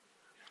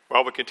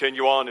Well, we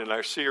continue on in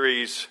our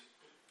series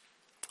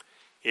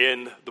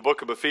in the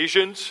book of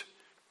Ephesians.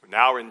 We're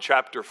now in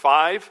chapter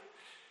 5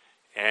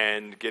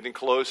 and getting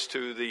close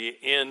to the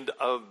end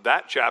of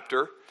that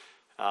chapter.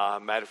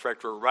 Matter of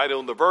fact, we're right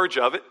on the verge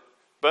of it.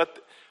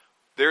 But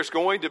there's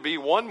going to be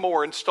one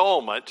more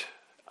installment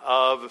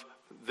of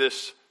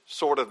this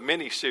sort of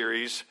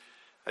mini-series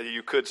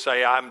you could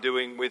say I'm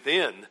doing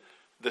within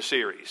the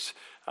series.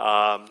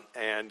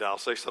 And I'll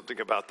say something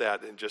about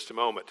that in just a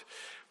moment.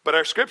 But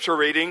our scripture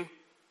reading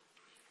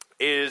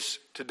is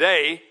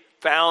today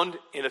found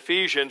in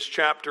Ephesians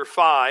chapter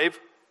 5,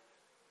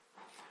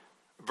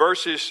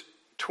 verses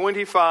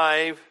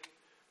 25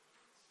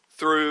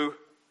 through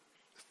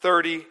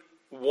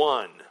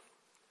 31.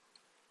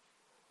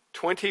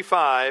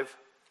 25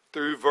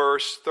 through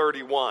verse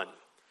 31.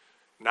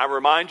 And I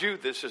remind you,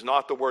 this is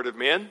not the word of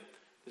men.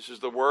 This is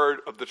the word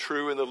of the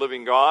true and the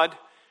living God.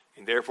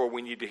 And therefore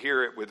we need to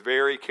hear it with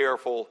very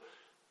careful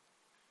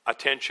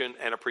attention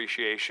and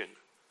appreciation.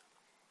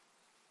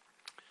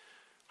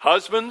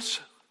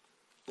 Husbands,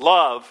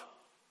 love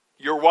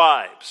your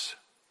wives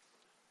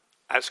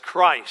as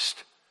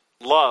Christ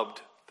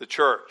loved the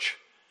church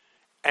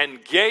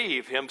and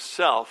gave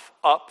himself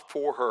up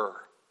for her,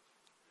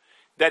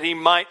 that he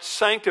might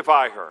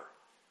sanctify her,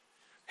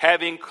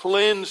 having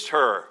cleansed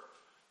her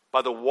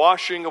by the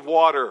washing of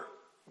water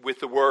with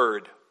the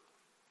word,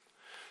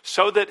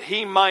 so that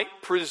he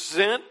might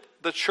present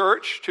the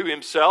church to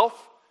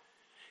himself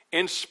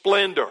in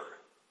splendor,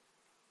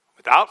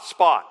 without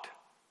spot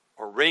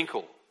or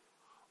wrinkle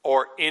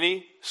or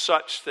any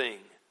such thing,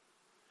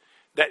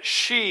 that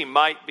she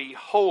might be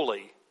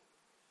holy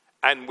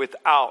and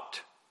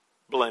without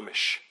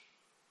blemish.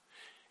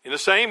 In the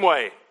same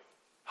way,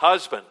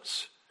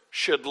 husbands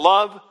should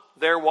love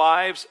their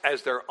wives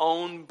as their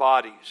own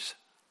bodies.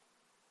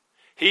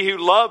 He who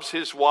loves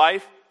his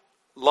wife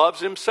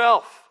loves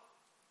himself.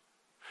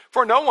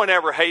 For no one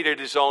ever hated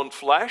his own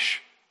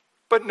flesh,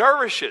 but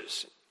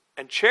nourishes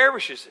and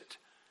cherishes it,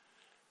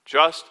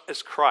 just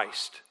as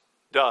Christ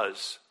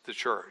does the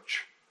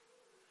church,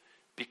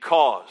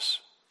 because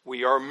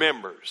we are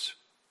members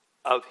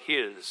of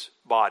his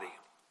body.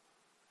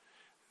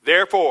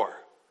 Therefore,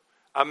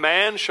 a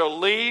man shall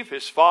leave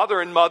his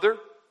father and mother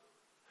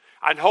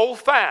and hold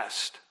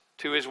fast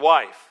to his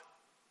wife,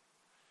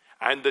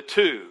 and the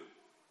two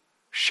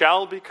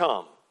shall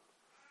become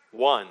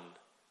one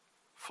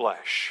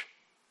flesh.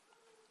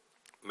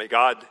 May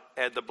God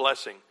add the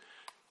blessing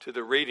to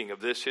the reading of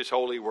this, his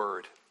holy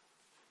word.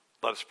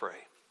 Let us pray.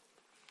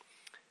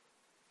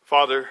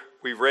 Father,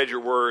 we've read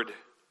your word,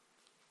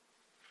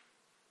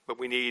 but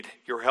we need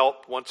your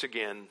help once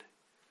again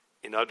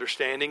in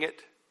understanding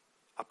it,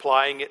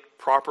 applying it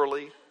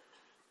properly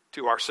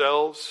to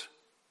ourselves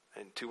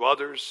and to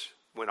others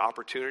when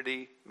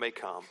opportunity may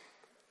come,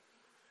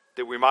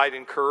 that we might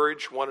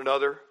encourage one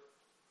another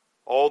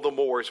all the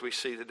more as we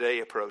see the day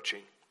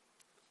approaching.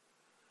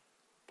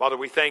 Father,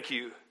 we thank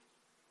you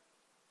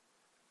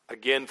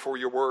again for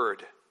your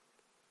word.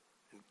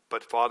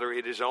 But Father,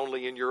 it is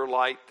only in your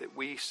light that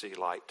we see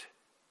light.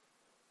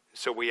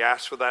 So we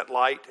ask for that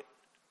light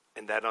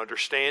and that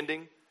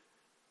understanding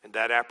and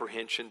that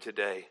apprehension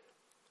today,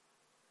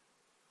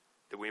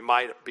 that we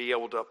might be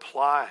able to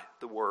apply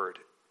the word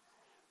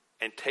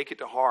and take it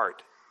to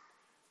heart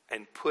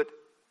and put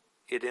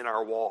it in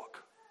our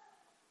walk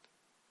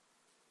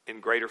in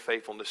greater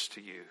faithfulness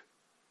to you.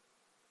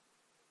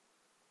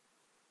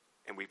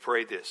 And we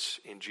pray this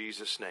in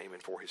Jesus' name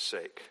and for his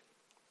sake.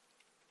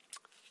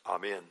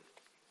 Amen.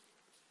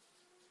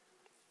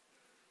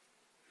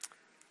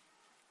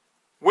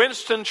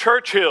 Winston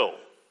Churchill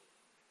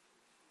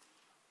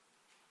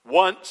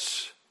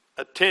once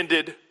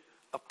attended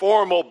a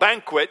formal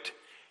banquet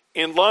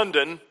in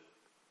London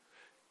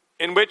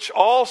in which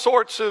all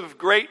sorts of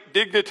great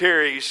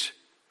dignitaries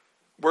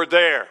were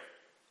there.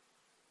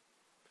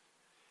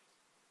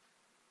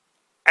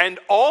 And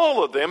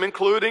all of them,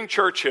 including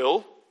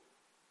Churchill,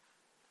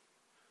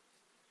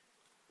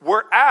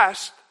 were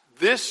asked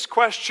this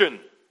question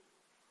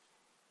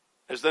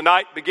as the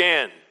night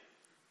began.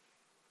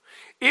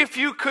 If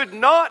you could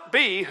not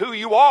be who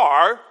you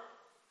are,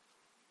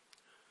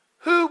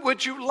 who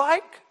would you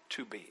like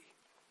to be?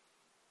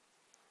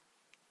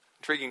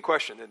 Intriguing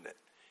question, isn't it?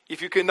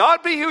 If you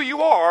cannot be who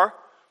you are,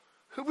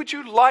 who would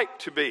you like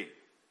to be?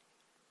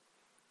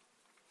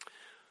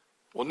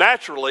 Well,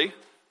 naturally,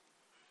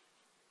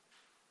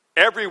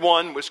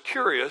 everyone was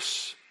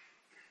curious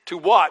to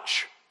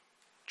watch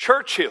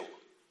Churchill,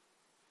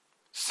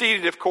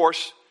 seated, of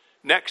course,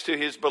 next to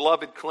his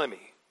beloved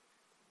Clemmy.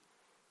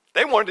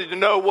 They wanted to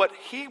know what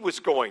he was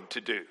going to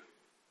do.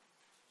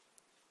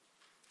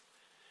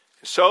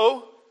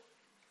 So,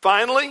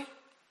 finally,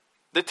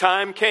 the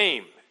time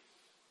came.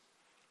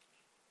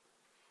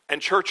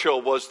 And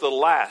Churchill was the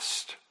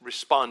last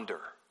responder.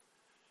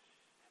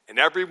 And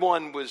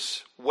everyone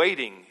was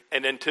waiting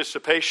in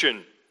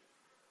anticipation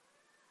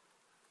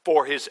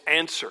for his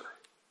answer.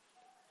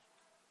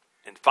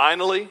 And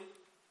finally,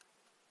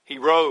 he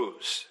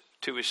rose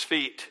to his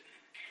feet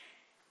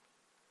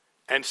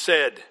and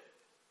said,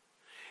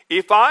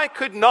 "If I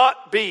could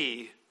not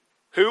be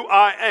who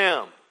I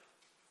am,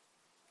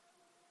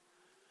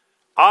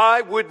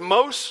 I would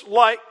most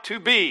like to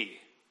be.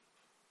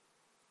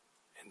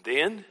 And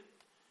then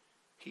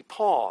he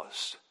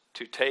paused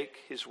to take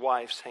his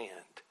wife's hand.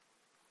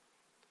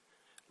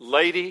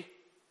 Lady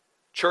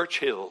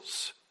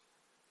Churchill's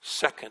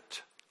second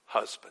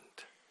husband.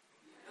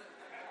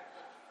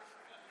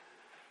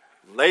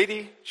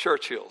 Lady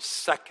Churchill's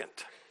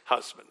second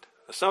husband.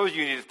 Now, some of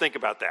you need to think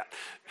about that.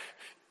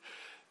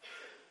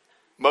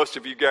 Most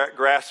of you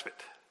grasp it.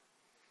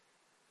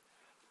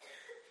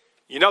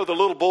 You know, the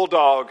little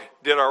bulldog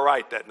did all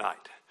right that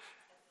night.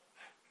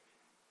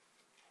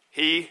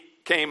 He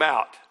came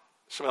out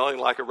smelling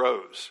like a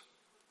rose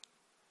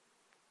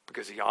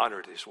because he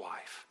honored his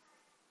wife.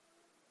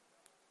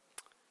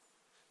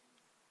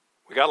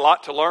 We got a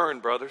lot to learn,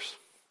 brothers,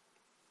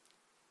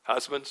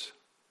 husbands.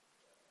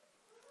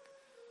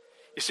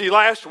 You see,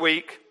 last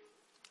week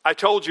I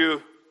told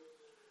you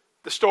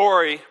the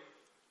story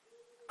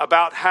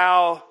about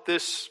how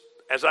this,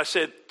 as I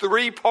said,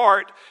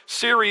 3-part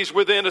series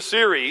within a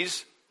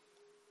series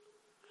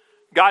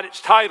got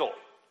its title.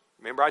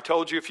 Remember I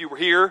told you, if you were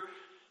here,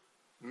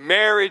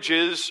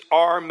 marriages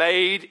are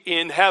made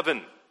in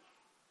heaven.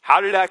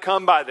 How did I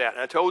come by that?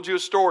 And I told you a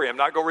story. I'm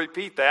not going to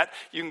repeat that.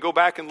 You can go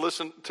back and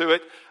listen to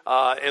it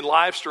in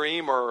live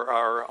stream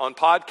or on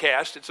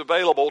podcast. It's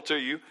available to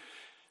you.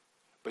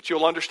 But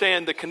you'll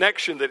understand the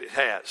connection that it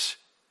has.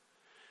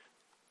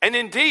 And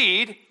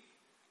indeed,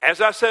 as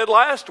I said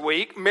last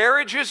week,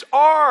 marriages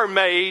are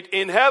made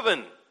in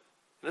heaven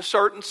in a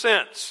certain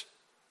sense.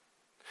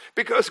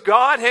 Because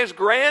God has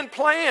grand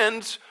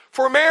plans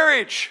for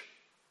marriage.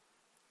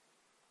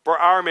 For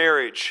our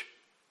marriage,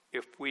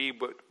 if we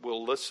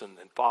will listen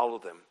and follow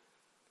them.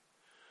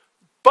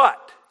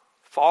 But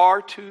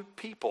far too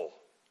people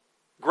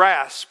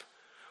grasp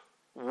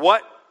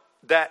what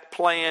that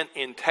plan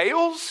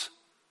entails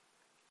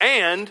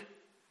and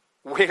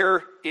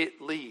where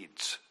it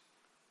leads.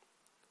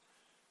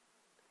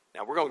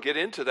 Now, we're going to get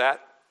into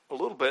that a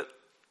little bit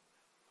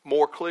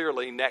more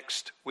clearly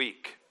next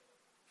week.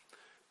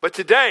 But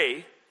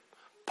today,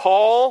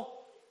 Paul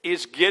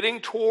is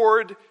getting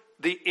toward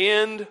the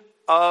end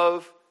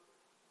of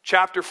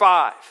chapter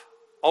 5.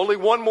 Only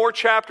one more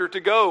chapter to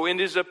go in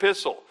his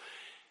epistle.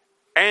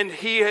 And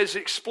he is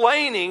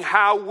explaining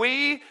how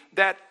we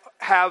that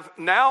have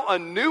now a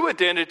new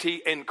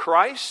identity in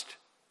Christ,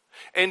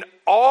 and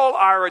all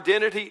our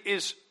identity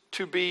is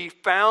to be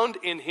found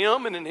in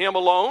him and in him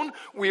alone.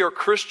 We are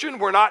Christian.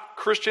 We're not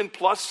Christian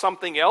plus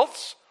something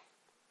else.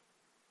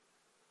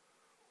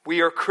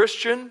 We are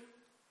Christian.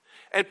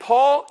 And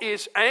Paul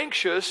is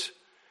anxious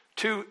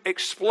to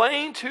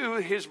explain to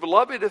his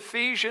beloved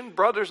Ephesian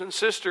brothers and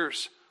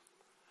sisters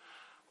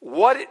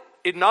what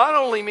it not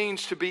only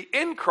means to be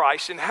in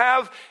Christ and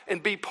have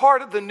and be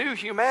part of the new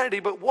humanity,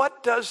 but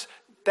what does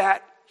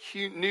that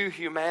new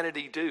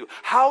humanity do?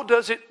 How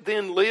does it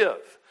then live?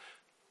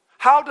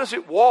 How does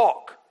it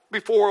walk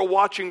before a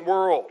watching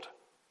world?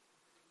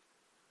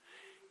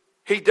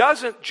 He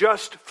doesn't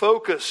just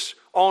focus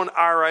on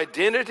our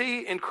identity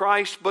in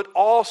Christ, but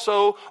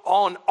also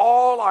on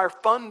all our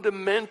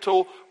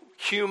fundamental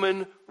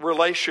human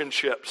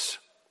relationships.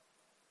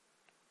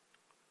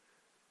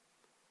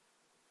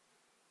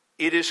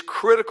 It is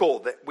critical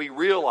that we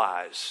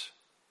realize,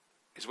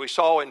 as we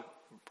saw in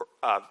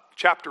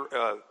chapter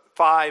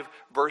 5,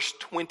 verse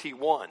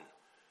 21,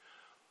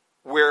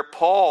 where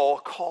Paul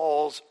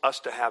calls us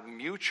to have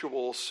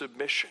mutual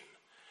submission.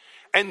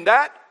 And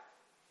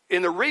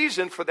the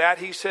reason for that,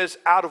 he says,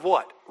 out of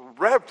what?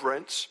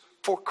 Reverence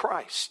for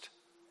Christ.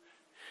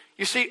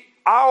 You see,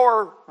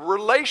 our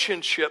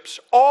relationships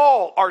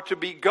all are to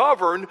be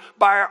governed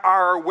by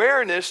our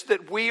awareness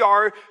that we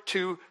are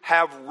to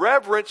have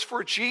reverence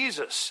for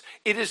Jesus.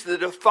 It is the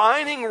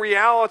defining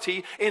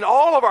reality in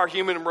all of our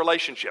human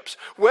relationships.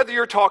 Whether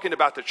you're talking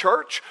about the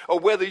church, or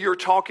whether you're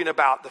talking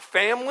about the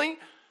family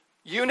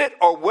unit,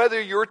 or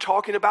whether you're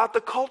talking about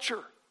the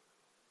culture.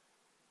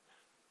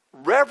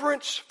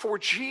 Reverence for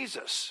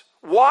Jesus.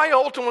 Why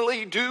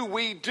ultimately do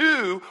we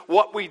do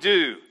what we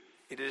do?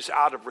 It is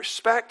out of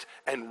respect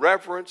and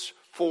reverence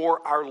for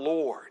our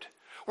Lord.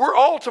 We're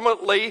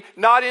ultimately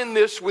not in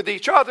this with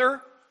each other.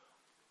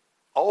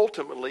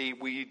 Ultimately,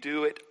 we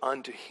do it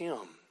unto Him.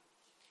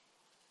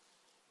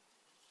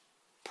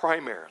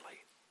 Primarily.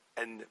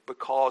 And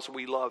because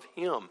we love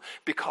Him,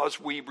 because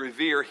we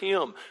revere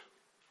Him,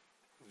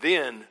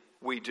 then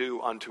we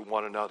do unto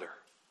one another.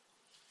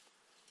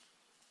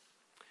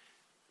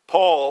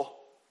 Paul,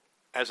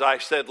 as I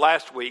said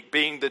last week,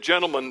 being the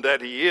gentleman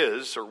that he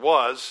is, or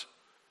was,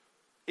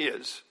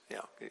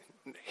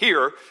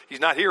 here, he's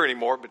not here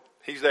anymore, but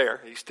he's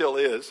there, he still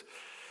is.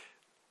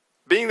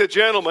 Being the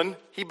gentleman,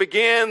 he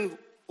began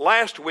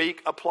last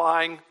week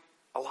applying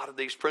a lot of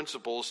these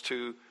principles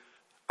to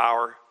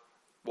our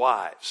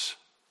wives,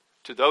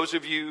 to those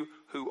of you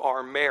who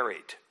are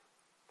married.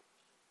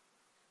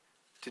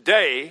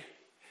 Today,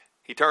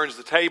 he turns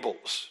the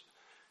tables,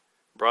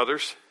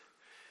 brothers,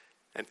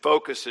 and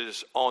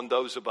focuses on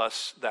those of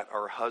us that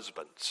are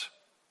husbands.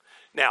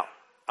 Now,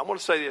 I want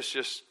to say this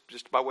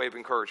just by way of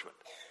encouragement.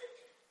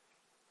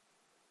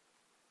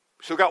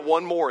 still got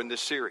one more in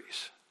this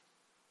series.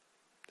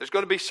 There's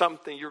going to be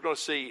something you're going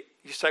to see.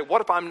 You say,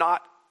 what if I'm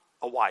not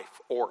a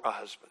wife or a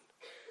husband?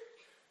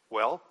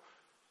 Well,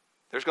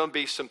 there's going to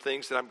be some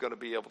things that I'm going to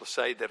be able to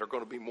say that are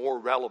going to be more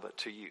relevant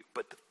to you.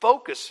 But the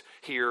focus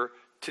here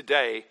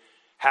today,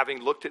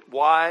 having looked at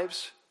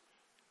wives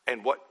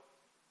and what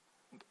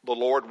the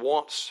Lord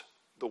wants,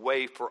 the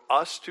way for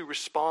us to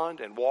respond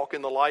and walk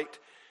in the light,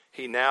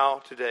 He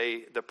now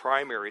today, the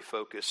primary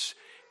focus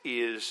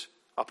is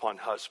upon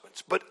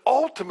husbands. But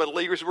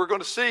ultimately, as we're going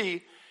to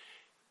see,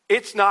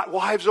 it's not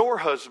wives or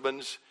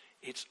husbands.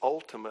 It's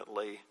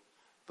ultimately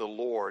the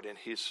Lord and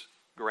His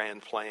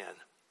grand plan.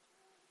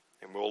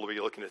 And we'll be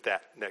looking at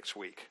that next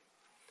week.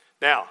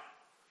 Now,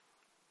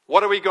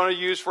 what are we going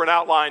to use for an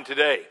outline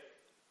today?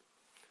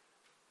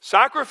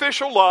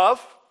 Sacrificial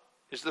love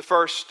is the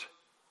first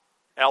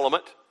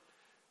element.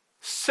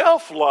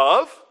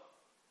 Self-love,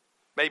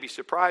 maybe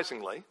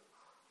surprisingly,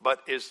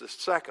 but is the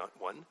second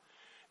one.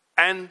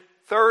 And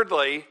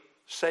thirdly,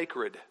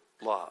 sacred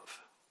love.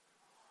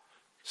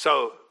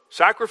 So,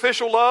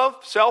 sacrificial love,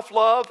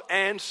 self-love,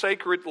 and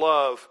sacred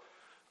love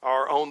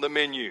are on the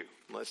menu.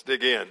 Let's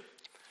dig in.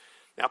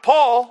 Now,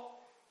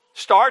 Paul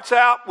starts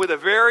out with a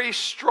very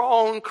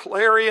strong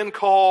clarion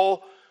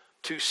call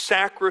to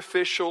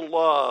sacrificial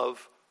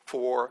love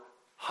for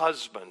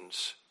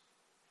husbands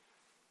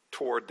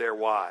toward their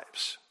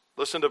wives.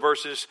 Listen to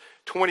verses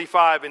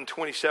 25 and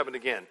 27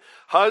 again.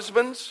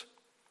 Husbands,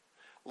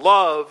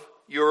 love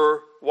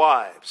your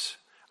wives,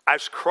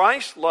 as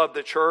Christ loved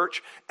the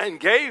church and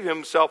gave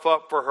Himself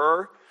up for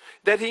her,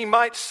 that He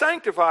might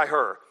sanctify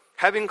her,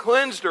 having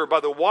cleansed her by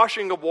the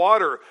washing of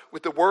water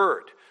with the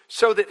word,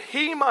 so that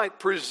He might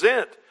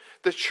present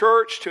the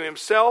church to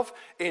Himself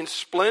in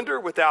splendor,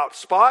 without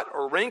spot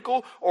or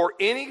wrinkle or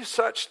any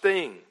such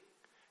thing,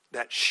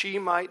 that she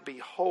might be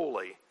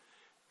holy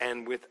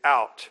and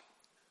without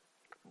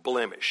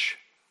blemish.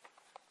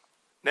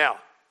 Now,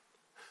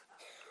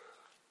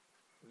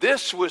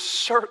 this was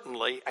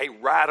certainly a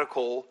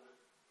radical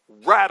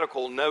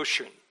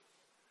notion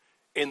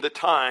in the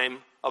time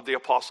of the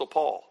Apostle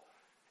Paul,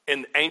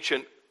 in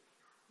ancient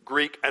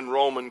Greek and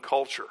Roman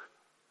culture.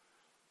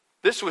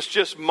 This was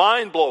just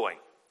mind-blowing.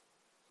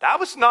 That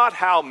was not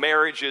how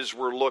marriages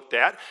were looked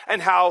at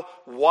and how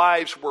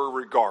wives were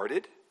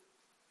regarded.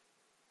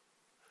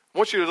 I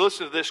want you to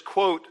listen to this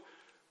quote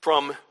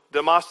from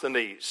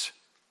Demosthenes.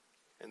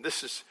 And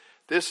this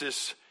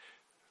is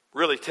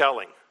really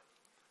telling.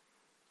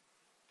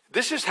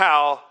 This is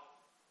how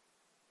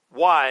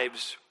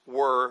wives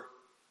were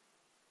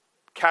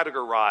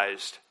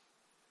categorized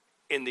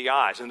in the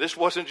eyes. And this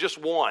wasn't just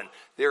one.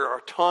 There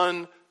are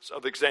tons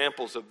of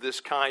examples of this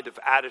kind of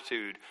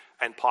attitude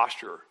and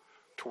posture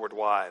toward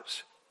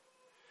wives.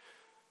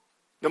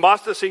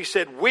 Demosthenes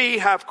said, "We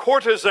have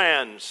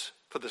courtesans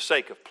for the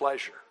sake of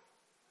pleasure."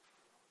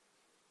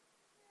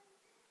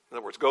 In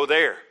other words, go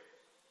there.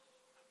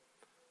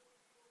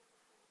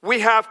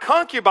 We have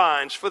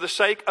concubines for the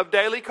sake of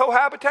daily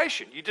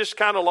cohabitation. You just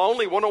kind of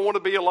lonely, don't want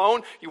to be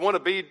alone, you want to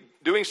be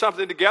doing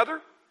something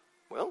together?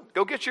 Well,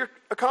 go get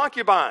a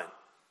concubine.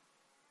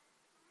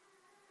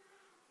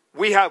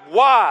 We have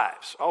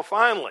wives. Oh,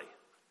 finally.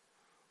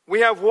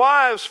 We have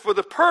wives for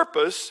the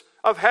purpose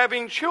of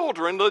having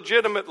children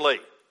legitimately.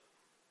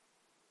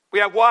 We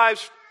have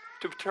wives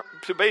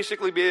to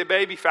basically be a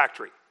baby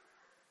factory,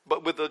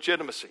 but with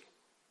legitimacy.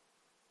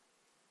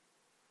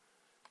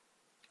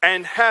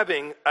 And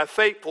having a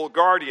faithful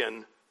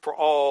guardian for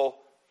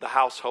all the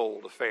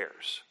household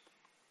affairs.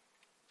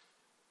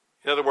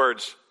 In other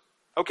words,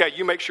 okay,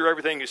 you make sure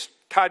everything is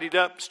tidied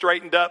up,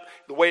 straightened up,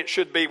 the way it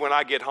should be when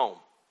I get home.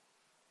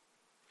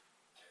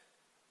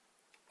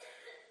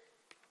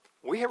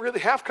 We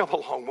really have come a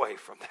long way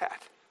from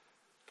that.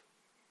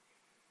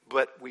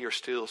 But we are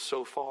still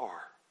so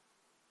far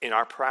in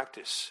our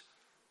practice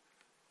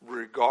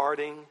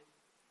regarding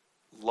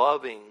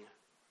loving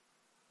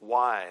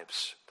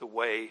wives the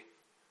way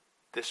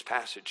this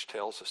passage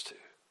tells us to.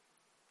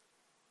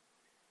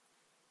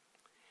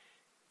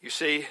 You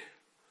see,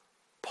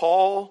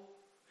 Paul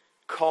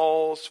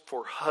calls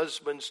for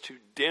husbands to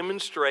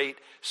demonstrate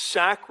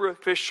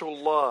sacrificial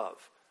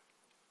love.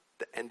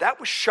 And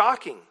that was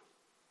shocking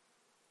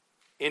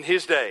in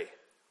his day.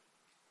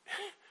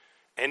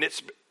 And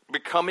it's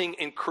becoming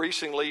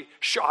increasingly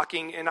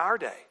shocking in our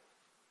day.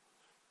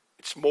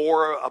 It's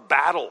more a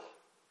battle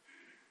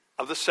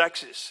of the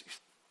sexes.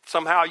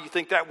 Somehow you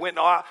think that went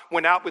out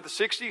with the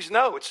 60s?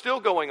 No, it's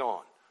still going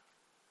on.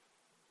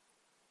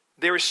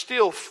 There is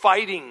still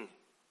fighting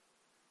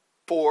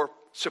for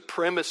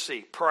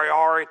supremacy,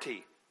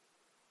 priority.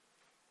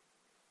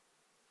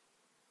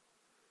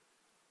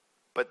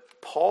 But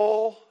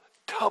Paul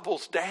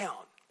doubles down.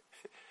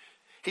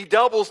 He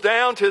doubles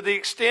down to the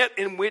extent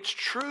in which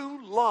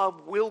true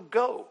love will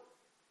go.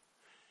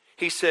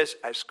 He says,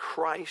 as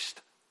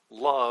Christ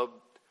loved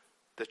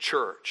the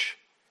church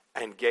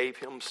and gave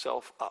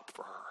Himself up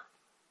for her.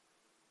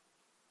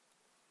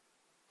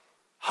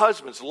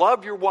 Husbands,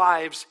 love your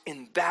wives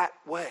in that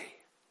way.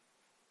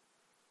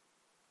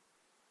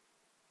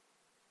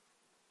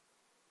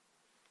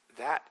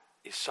 That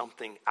is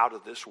something out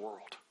of this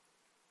world.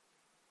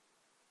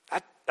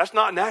 That's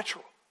not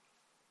natural.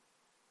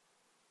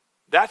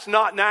 That's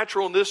not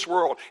natural in this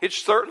world. It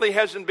certainly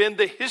hasn't been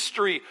the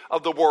history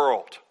of the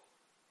world.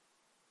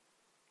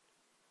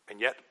 And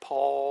yet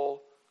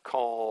Paul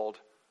called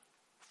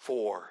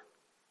for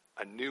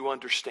a new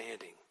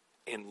understanding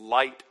in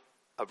light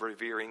of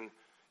revering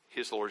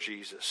his Lord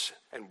Jesus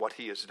and what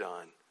he has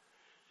done.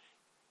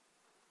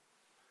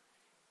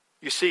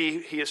 You see,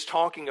 he is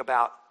talking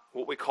about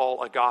what we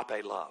call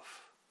agape love.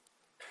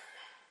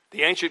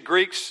 The ancient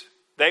Greeks,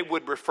 they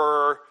would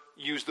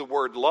use the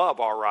word love,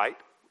 all right,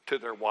 to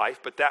their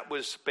wife, but that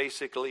was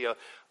basically a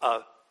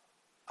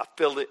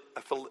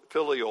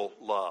filial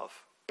love,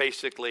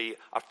 basically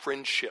a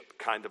friendship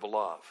kind of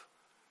love.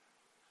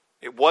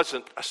 It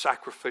wasn't a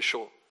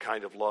sacrificial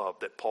kind of love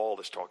that Paul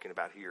is talking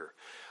about here.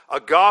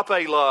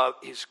 Agape love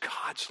is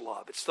God's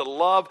love. It's the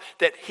love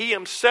that he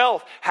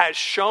himself has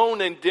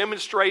shown and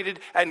demonstrated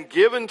and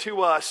given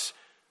to us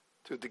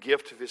through the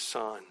gift of his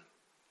Son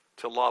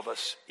to love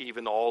us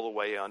even all the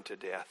way unto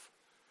death.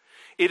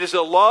 It is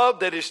a love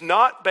that is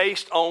not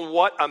based on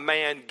what a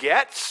man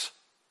gets,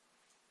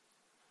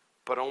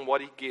 but on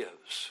what he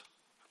gives.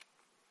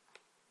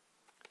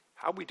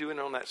 How are we doing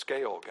on that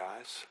scale,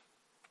 guys?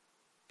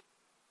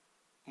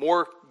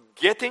 More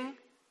getting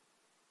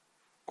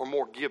or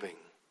more giving?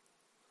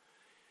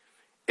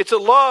 It's a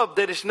love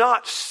that is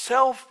not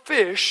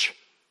selfish,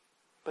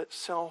 but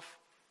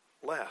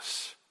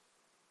selfless.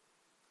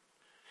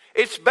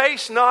 It's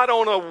based not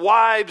on a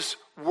wife's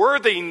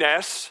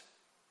worthiness,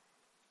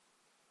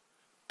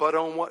 but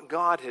on what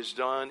God has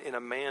done in a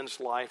man's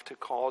life to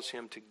cause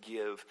him to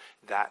give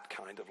that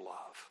kind of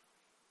love.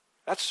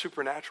 That's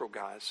supernatural,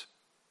 guys.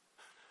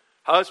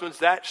 Husbands,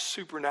 that's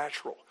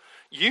supernatural.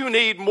 You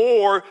need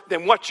more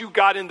than what you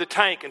got in the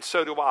tank, and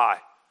so do I.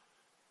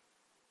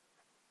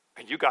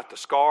 And you got the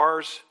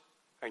scars,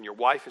 and your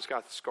wife has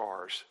got the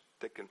scars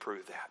that can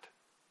prove that.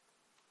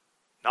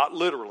 Not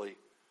literally,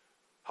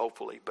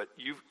 hopefully, but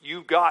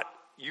you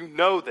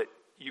know that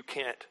you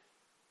can't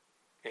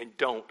and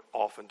don't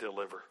often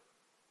deliver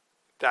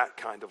that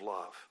kind of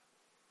love,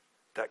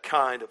 that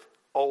kind of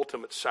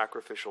ultimate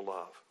sacrificial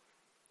love.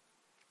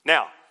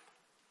 Now,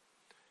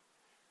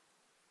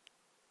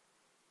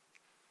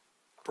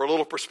 for a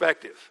little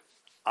perspective,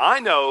 I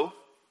know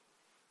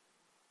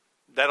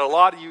that a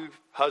lot of you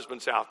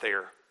husbands out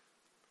there,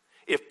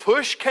 if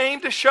push came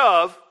to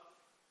shove,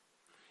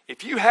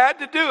 if you had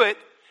to do it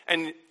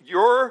and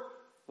your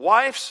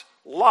wife's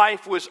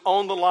life was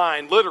on the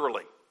line,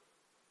 literally,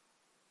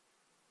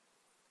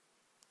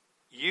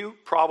 you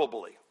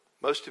probably,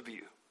 most of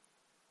you,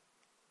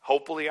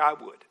 hopefully I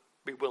would,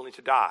 be willing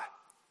to die.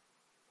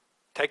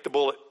 Take the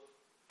bullet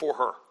for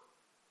her.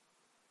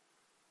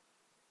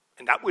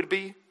 And that would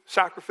be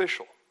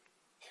sacrificial.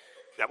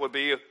 That would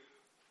be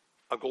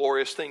a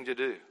glorious thing to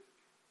do.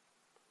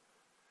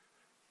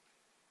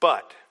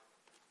 But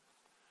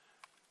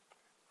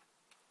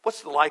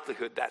what's the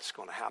likelihood that's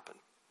going to happen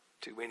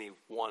to any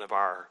one of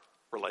our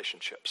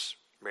relationships,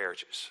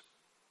 marriages?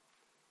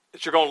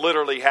 That you're going to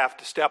literally have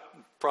to step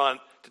in front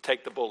to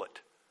take the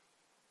bullet.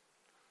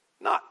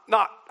 Not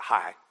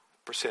high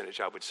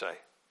percentage, I would say.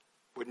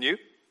 Wouldn't you?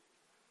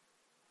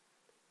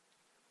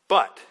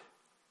 But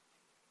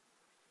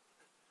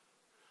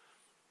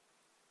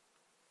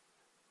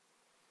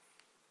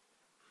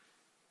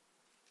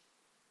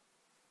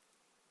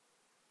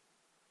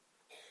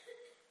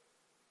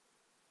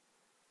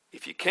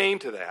if you came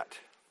to that,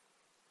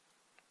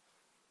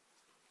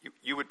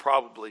 you would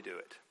probably do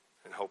it.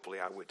 And hopefully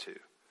I would too.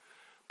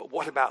 But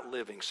what about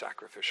living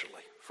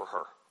sacrificially for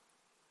her?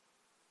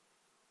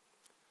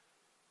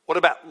 What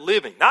about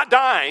living? Not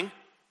dying.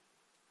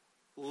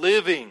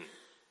 Living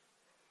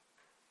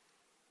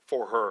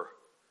for her.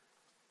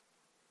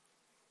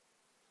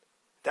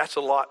 That's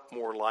a lot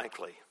more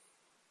likely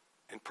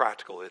and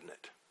practical, isn't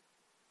it?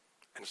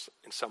 And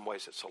in some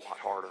ways it's a lot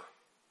harder.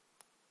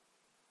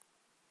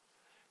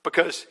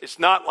 Because it's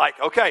not like,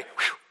 okay,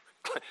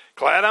 whew,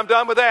 glad I'm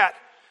done with that.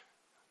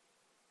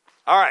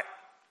 All right,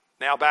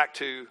 now back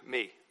to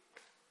me.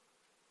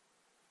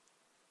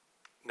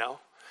 No.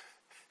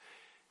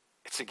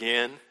 It's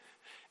again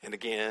and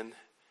again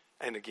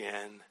and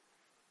again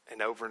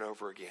and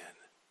over again.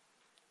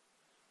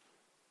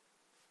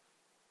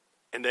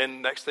 And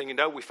then next thing you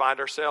know, we find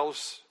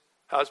ourselves,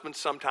 husbands,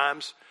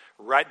 sometimes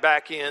right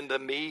back in the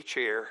me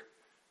chair.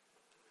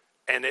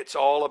 And it's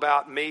all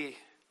about me.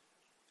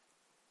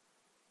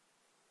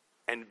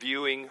 And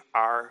viewing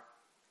our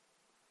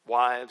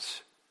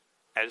wives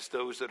as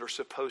those that are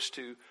supposed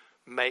to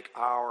make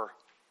our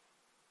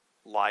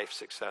life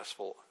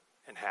successful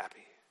and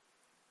happy.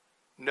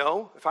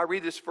 No, if I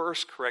read this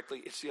verse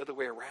correctly, it's the other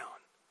way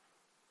around.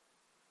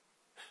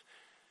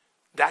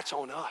 That's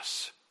on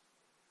us.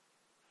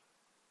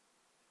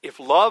 If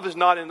love is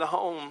not in the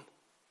home,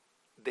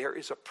 there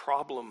is a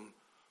problem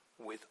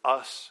with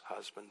us,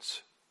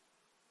 husbands,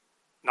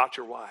 not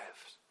your wives.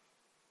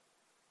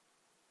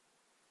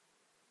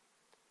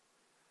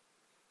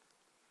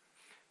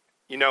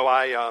 You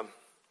know,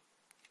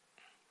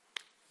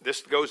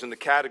 this goes in the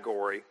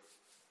category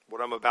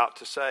what I'm about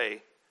to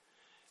say,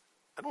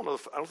 I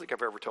don't think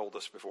I've ever told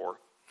this before.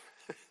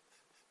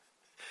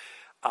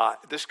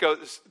 This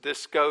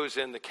goes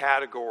in the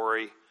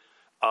category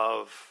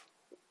of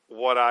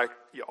what I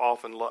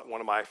often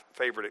one of my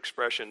favorite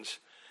expressions: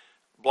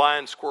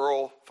 blind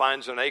squirrel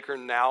finds an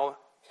acorn now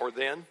and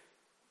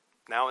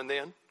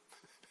then.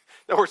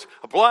 In other words,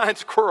 a blind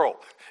squirrel,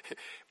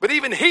 but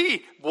even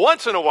he,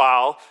 once in a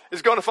while,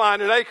 is going to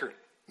find an acorn.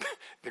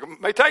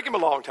 It may take him a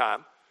long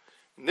time.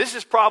 And this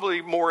is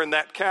probably more in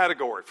that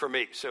category for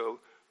me, so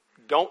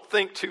don't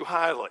think too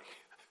highly.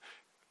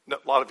 A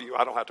lot of you,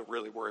 I don't have to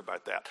really worry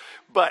about that.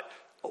 But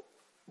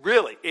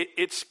really,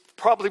 it's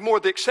probably more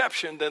the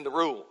exception than the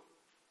rule.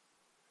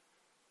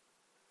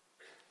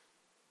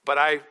 But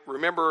I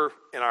remember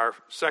in our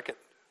second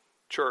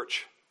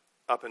church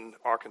up in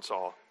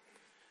Arkansas,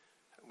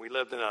 we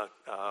lived in a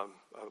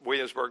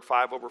Williamsburg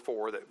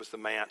 5/4 that was the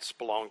manse,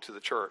 belonged to the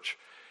church.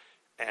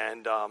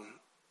 And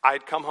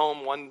I'd come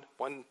home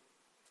one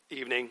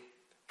evening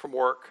from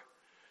work,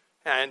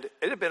 and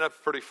it had been a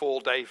pretty full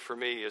day for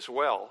me as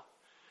well.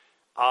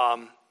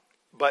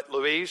 But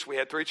Louise, we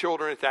had 3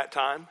 children at that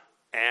time,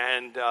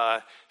 and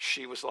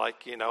she was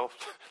like,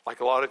 like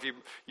a lot of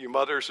you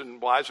mothers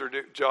and wives are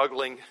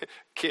juggling,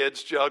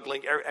 kids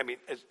juggling. I mean,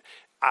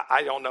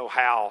 I don't know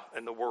how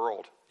in the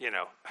world,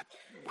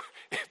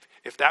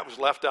 if that was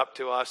left up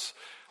to us,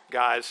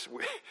 guys,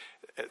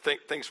 I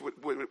think things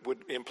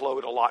would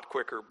implode a lot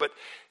quicker. But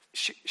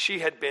she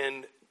had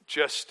been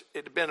it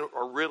had been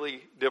a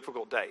really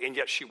difficult day. And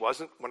yet she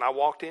wasn't, when I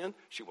walked in,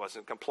 she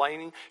wasn't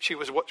complaining. She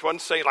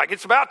wasn't saying, like,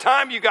 it's about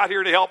time you got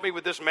here to help me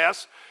with this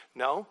mess.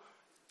 No.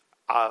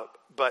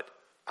 But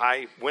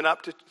I went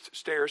up the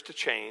stairs to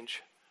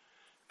change.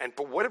 And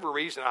for whatever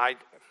reason, I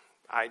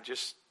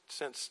just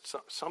sensed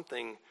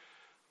something.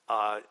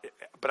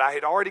 But I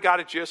had already got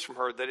a gist from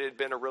her that it had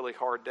been a really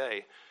hard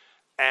day.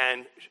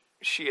 And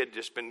she had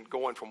just been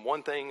going from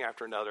one thing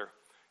after another.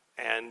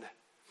 And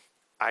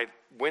I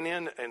went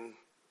in, and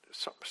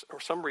for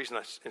some reason,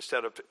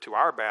 instead of to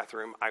our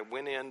bathroom, I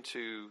went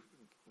into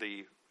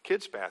the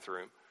kids'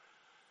 bathroom.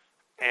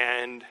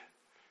 And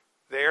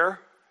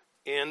there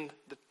in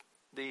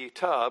the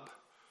tub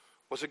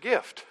was a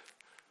gift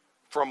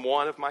from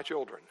one of my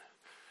children.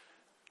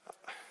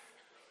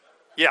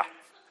 Yeah.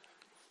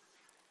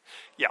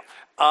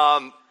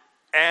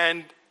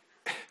 And,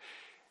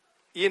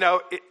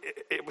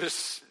 it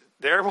was,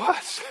 there it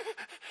was.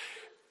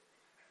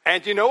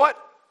 And you know what?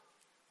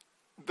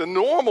 The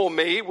normal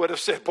me would have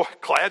said, boy,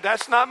 glad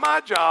that's not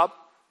my job.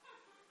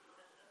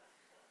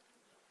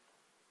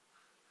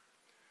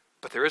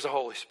 But there is a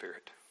Holy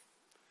Spirit.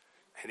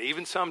 And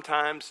even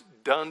sometimes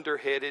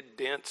dunder-headed,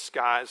 dense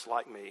guys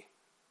like me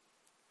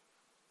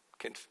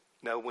can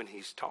know when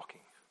he's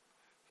talking,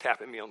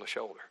 tapping me on the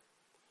shoulder.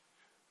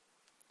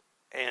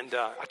 And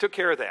I took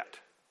care of that.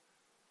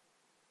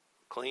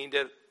 Cleaned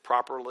it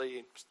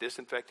properly,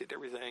 disinfected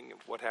everything, and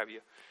what have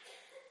you.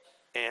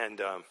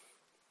 And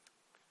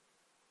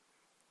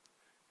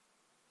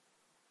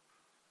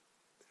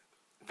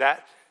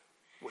that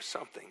was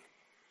something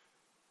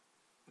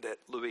that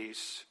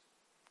Louise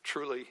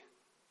truly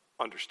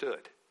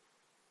understood.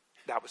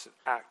 That was an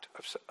act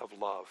of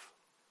love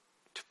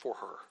for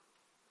her,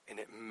 and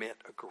it meant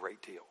a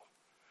great deal.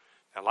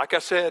 Now, like I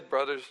said,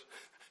 brothers,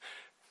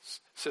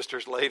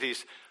 sisters,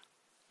 ladies,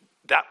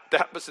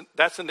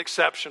 that's an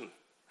exception.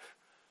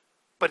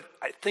 But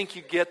I think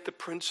you get the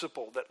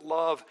principle that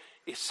love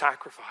is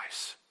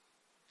sacrifice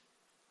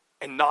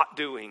and not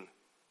doing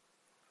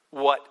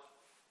what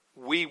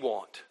we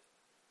want,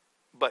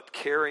 but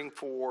caring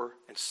for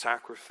and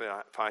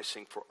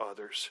sacrificing for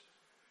others.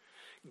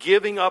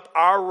 Giving up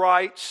our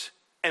rights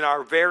and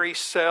our very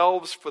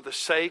selves for the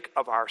sake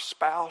of our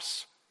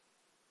spouse.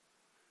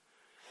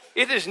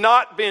 It has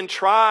not been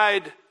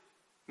tried,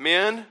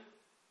 men,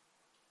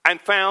 and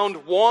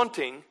found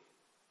wanting.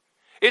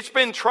 It's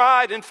been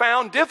tried and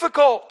found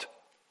difficult.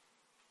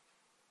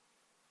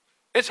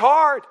 It's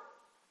hard.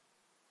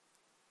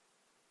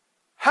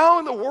 How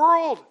in the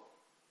world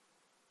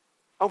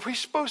are we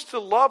supposed to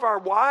love our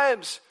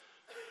wives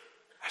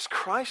as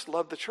Christ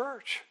loved the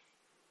church?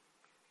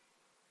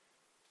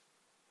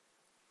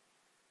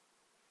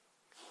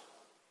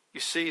 You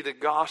see, the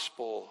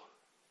gospel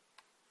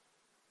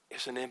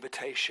is an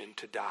invitation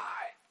to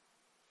die.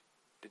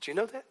 Did you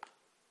know that?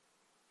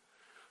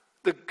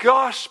 The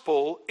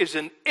gospel is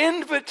an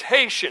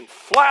invitation,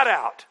 flat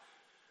out.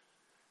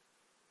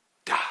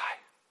 Die.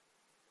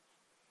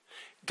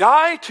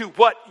 Die to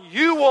what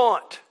you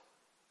want,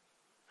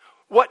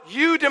 what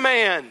you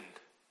demand,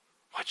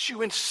 what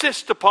you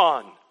insist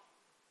upon.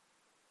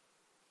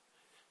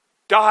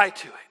 Die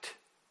to it.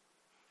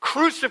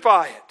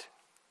 Crucify it.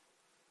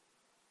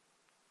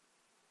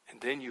 And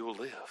then you will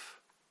live.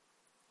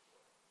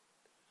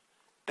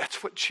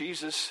 That's what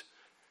Jesus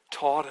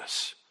taught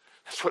us.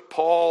 That's what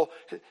Paul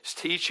is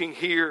teaching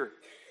here.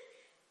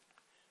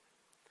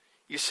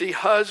 You see,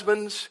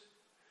 husbands,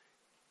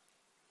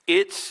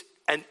 it's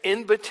an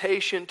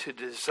invitation to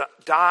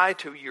die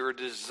to your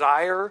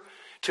desire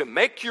to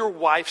make your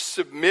wife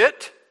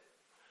submit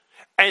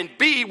and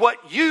be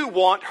what you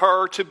want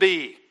her to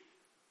be.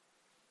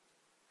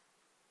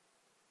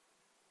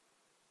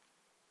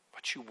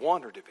 What you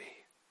want her to be.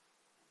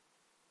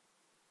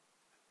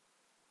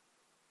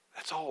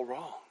 That's all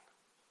wrong.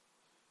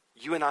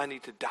 You and I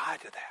need to die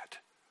to that.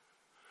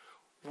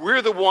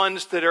 We're the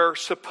ones that are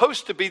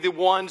supposed to be the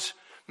ones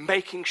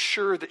making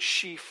sure that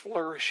she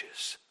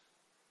flourishes.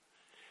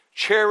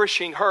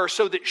 Cherishing her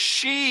so that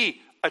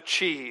she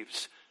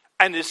achieves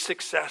and is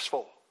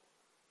successful.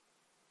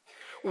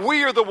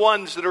 We are the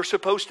ones that are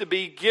supposed to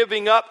be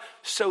giving up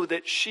so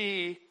that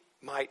she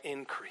might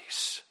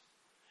increase.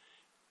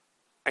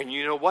 And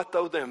you know what,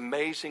 though, the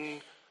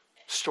amazing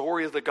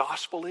story of the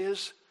gospel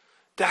is?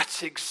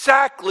 That's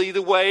exactly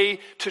the way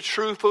to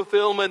true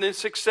fulfillment and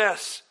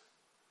success.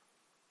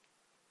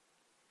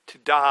 To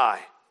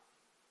die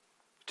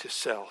to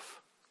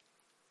self.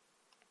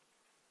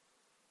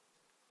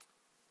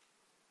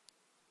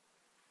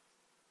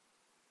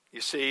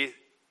 You see,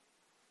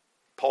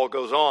 Paul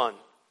goes on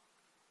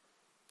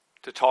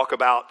to talk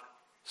about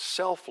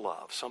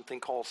self-love, something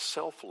called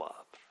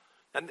self-love.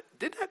 And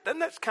doesn't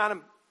that kind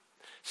of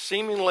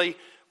seemingly,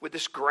 with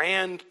this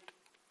grand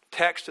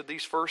text of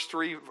these first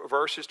three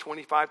verses,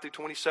 25 through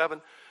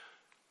 27,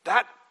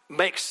 that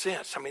makes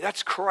sense. I mean,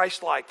 that's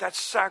Christ-like, that's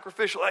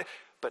sacrificial.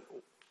 But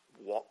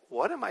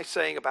what am I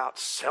saying about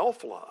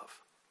self-love?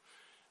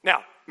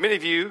 Now, many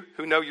of you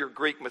who know your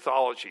Greek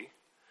mythology,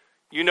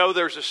 you know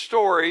there's a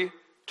story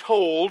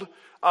told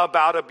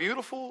about a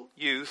beautiful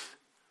youth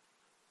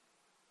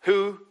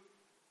who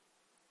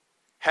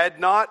had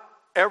not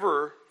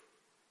ever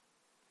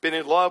been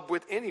in love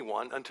with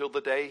anyone until the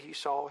day he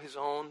saw his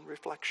own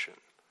reflection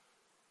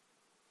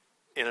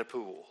in a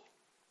pool.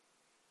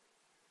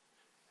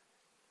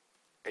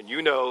 And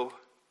you know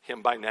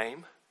him by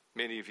name,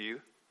 many of you,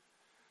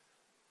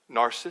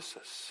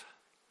 Narcissus.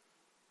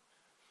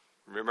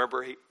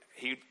 Remember,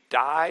 he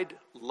died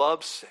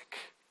lovesick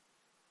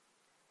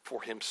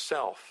for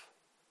himself.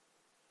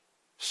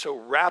 So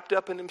wrapped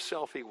up in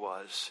himself he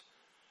was,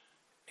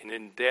 and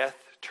in death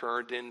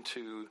turned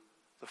into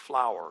the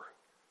flower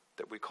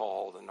that we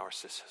call the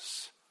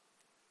narcissus.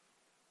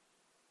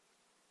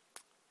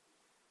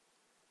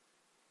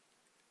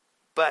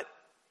 But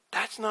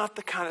that's not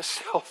the kind of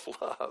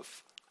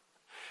self-love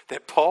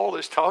that Paul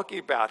is talking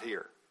about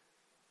here.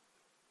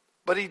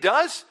 But he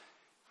does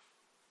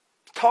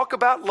talk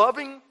about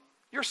loving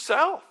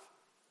yourself.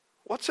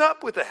 What's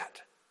up with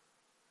that?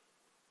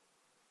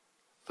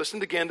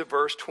 Listen again to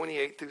verse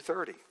 28 through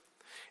 30.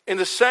 In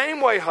the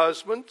same way,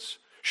 husbands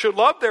should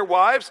love their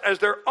wives as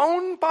their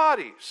own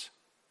bodies.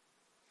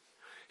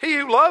 He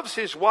who loves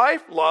his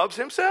wife loves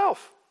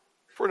himself.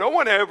 For no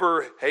one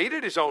ever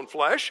hated his own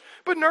flesh,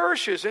 but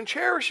nourishes and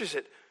cherishes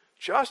it,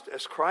 just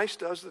as Christ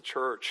does the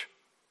church.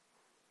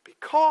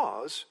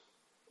 Because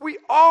we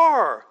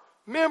are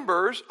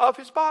members of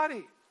his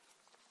body.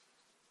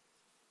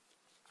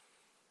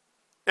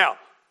 Now,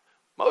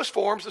 most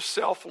forms of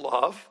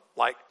self-love,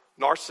 like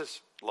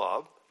narcissistic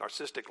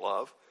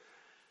love,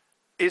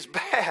 is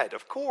bad,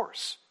 of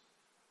course.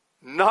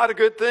 Not a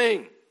good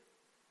thing.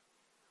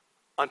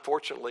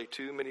 Unfortunately,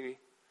 too many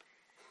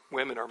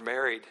women are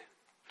married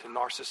to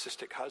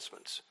narcissistic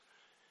husbands.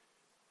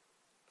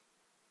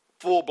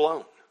 Full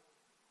blown.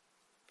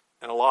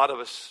 And a lot of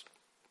us,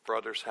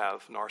 brothers,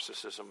 have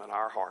narcissism in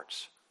our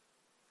hearts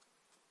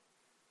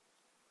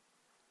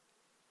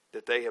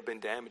that they have been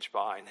damaged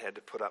by and had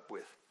to put up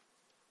with.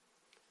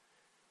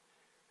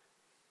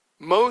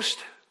 Most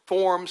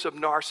forms of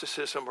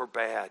narcissism are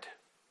bad.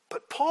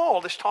 But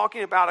Paul is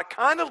talking about a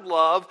kind of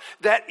love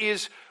that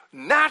is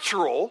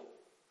natural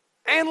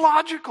and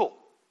logical.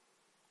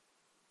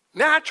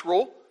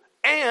 Natural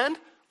and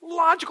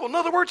logical. In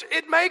other words,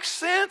 it makes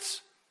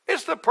sense.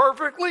 It's the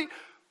perfectly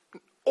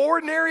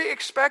ordinary,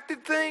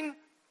 expected thing.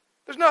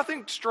 There's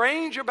nothing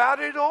strange about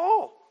it at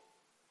all.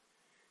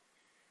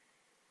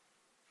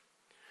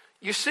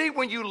 You see,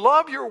 when you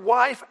love your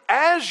wife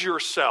as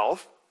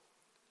yourself,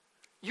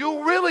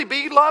 you'll really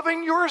be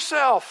loving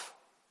yourself.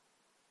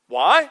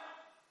 Why?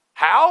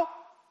 How?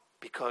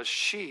 Because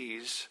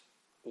she's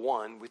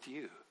one with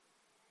you.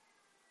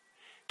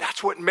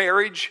 That's what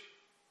marriage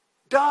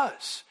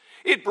does.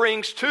 It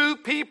brings two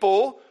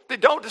people that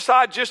don't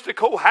decide just to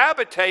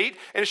cohabitate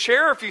and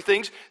share a few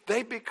things.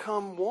 They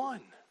become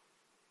one.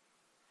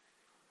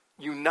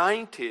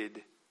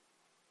 United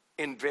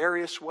in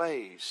various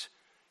ways,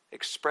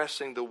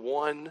 expressing the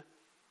one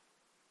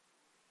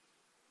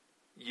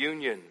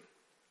union.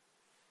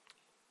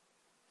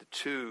 The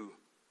two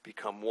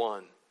become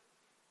one.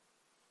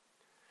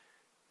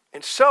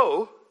 And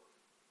so,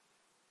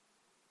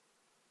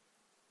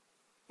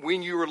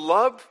 when you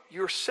love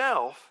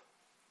yourself,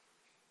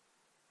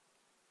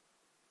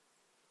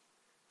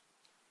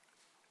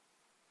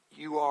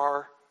 you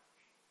are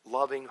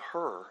loving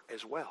her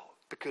as well.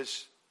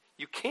 Because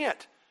you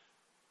can't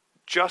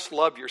just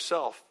love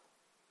yourself.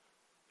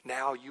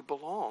 Now you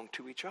belong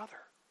to each other.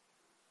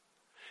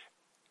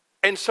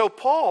 And so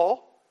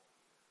Paul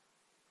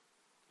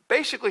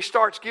basically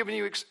starts giving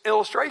you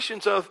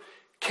illustrations of,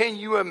 can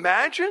you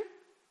imagine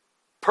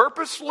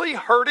purposely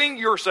hurting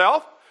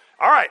yourself?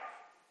 All right,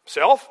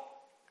 self,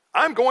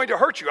 I'm going to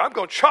hurt you. I'm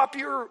going to chop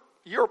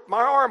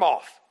my arm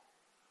off.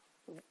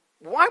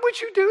 Why would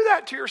you do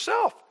that to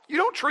yourself? You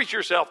don't treat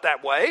yourself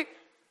that way.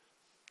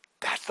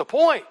 That's the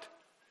point.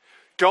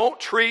 Don't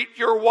treat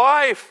your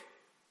wife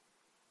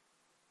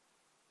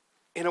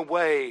in a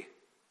way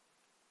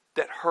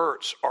that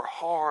hurts or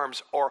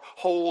harms or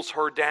holds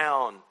her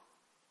down.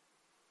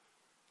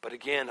 But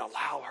again,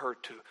 allow her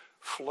to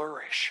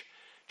flourish.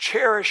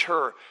 Cherish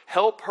her.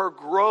 Help her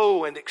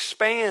grow and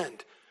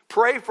expand.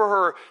 Pray for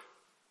her.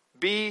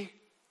 Be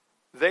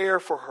there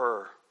for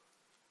her.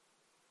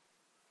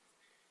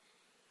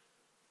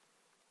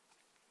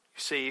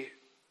 You see,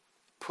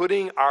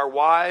 putting our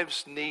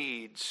wives'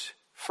 needs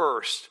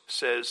first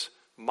says,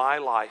 my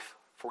life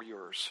for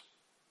yours.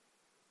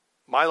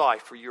 My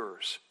life for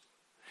yours.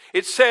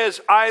 It says,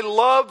 I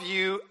love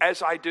you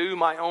as I do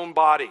my own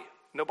body.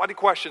 Nobody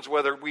questions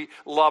whether we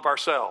love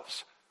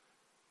ourselves.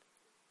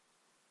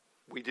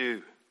 We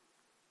do.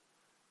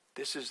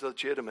 This is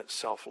legitimate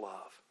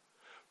self-love.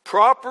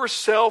 Proper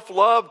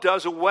self-love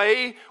does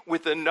away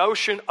with the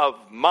notion of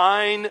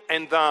mine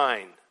and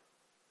thine.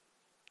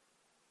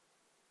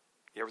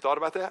 You ever thought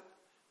about that?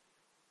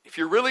 If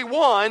you're really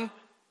one,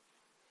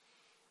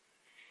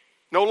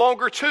 no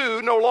longer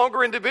two, no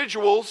longer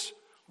individuals,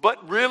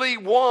 but really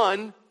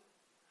one,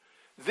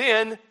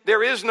 then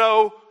there is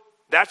no,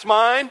 that's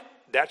mine,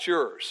 that's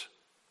yours.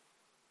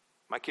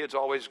 My kids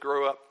always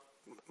grow up,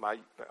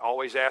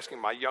 always asking,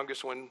 my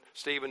youngest one,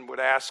 Stephen, would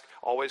ask,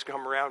 always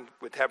come around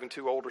with having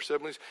two older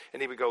siblings,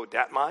 and he would go,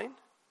 that mine?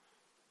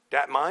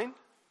 That mine?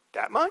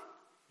 That mine?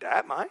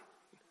 That mine?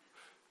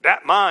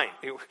 That mine.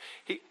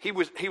 He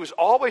was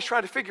always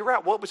trying to figure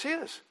out what was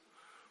his.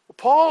 Well,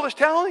 Paul is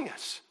telling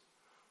us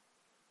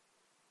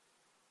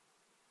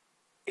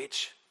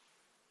it's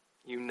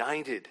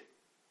united.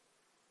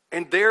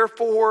 And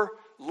therefore,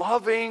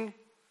 loving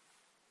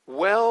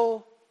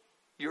well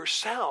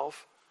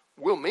yourself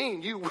will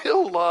mean you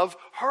will love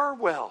her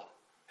well.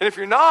 And if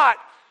you're not,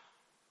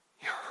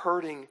 you're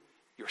hurting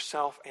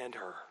yourself and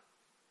her.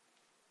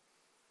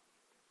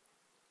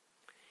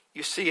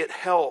 You see, it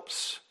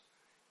helps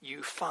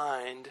you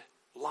find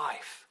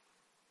life.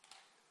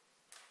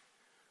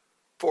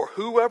 For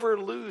whoever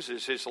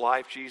loses his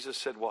life, Jesus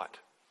said what?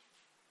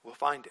 Will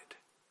find it.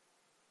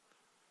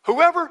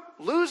 Whoever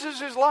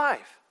loses his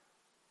life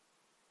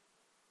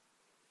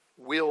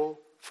will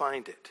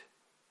find it.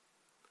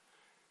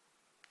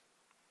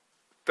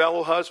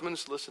 Fellow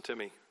husbands, listen to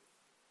me.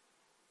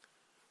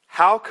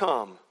 How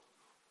come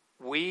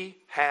we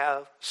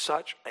have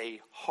such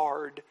a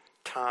hard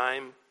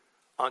time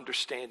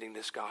understanding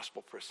this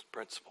gospel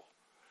principle?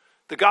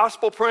 The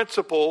gospel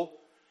principle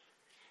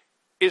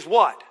is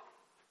what?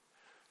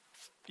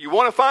 You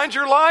want to find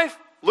your life?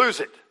 Lose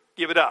it.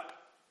 Give it up.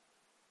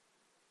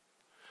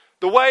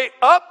 The way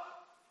up,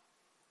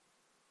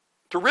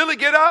 to really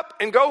get up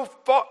and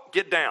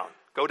get down.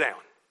 Go down.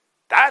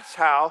 That's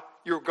how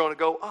you're going to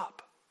go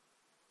up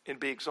and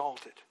be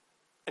exalted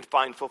and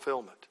find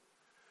fulfillment.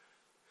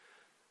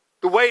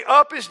 The way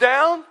up is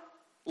down.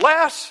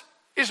 Less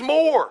is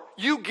more.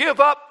 You give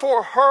up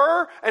for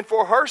her and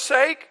for her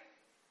sake.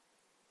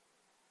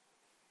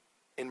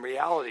 In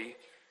reality,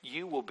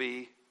 you will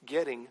be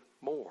getting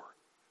more.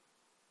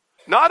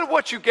 Not of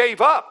what you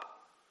gave up,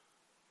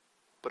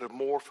 but of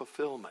more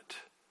fulfillment,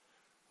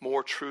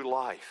 more true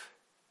life.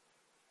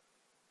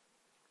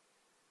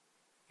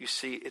 You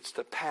see, it's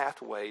the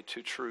pathway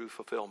to true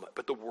fulfillment.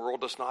 But the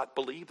world does not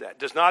believe that,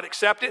 does not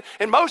accept it.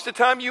 And most of the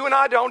time, you and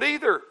I don't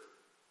either,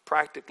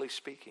 practically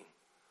speaking.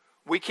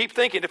 We keep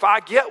thinking, if I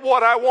get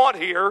what I want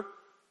here,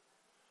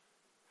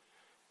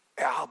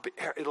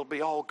 it'll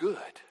be all good.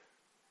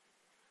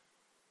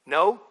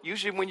 No,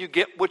 usually when you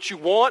get what you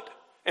want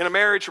in a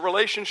marriage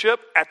relationship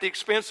at the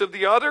expense of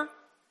the other,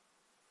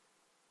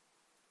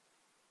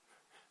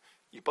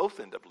 you both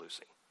end up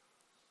losing.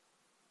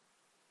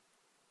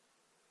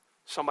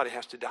 Somebody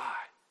has to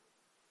die.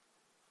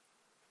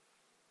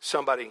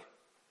 Somebody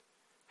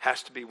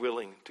has to be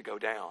willing to go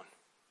down.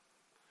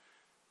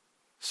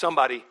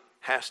 Somebody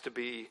has to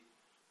be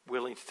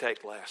willing to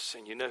take less.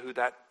 And you know who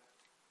that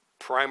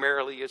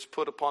primarily is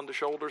put upon the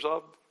shoulders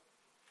of?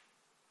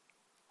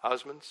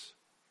 Husbands,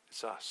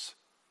 it's us.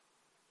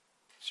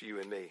 It's you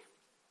and me.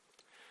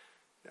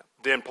 Now,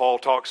 then Paul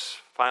talks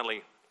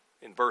finally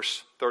in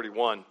verse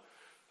 31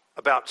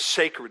 about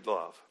sacred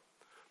love.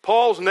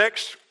 Paul's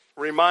next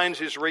reminds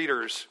his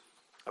readers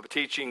of a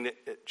teaching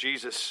that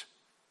Jesus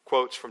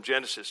quotes from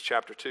Genesis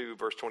chapter 2,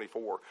 verse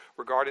 24,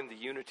 regarding the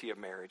unity of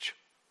marriage.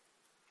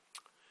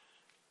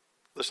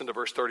 Listen to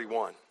verse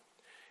 31.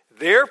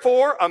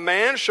 Therefore, a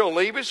man shall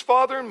leave his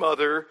father and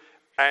mother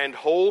and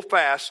hold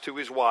fast to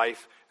his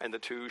wife, and the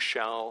two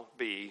shall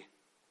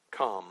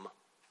become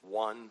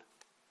one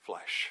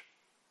flesh.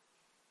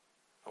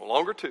 No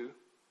longer two,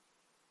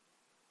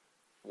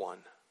 one.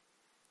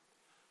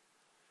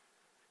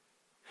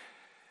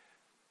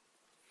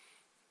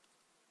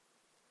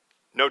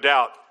 No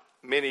doubt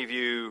many of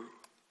you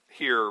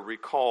here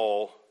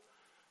recall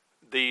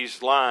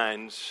these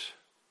lines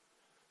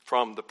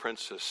from The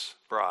Princess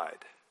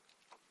Bride.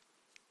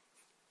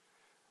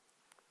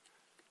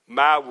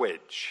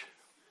 Marriage.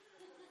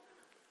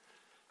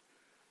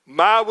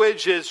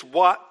 Marriage is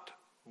what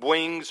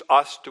brings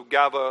us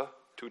together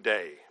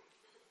today.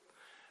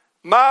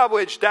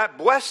 Marriage, that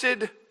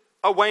blessed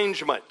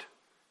arrangement,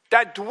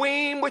 that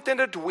dream within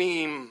a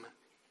dream.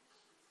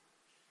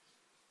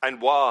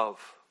 And love,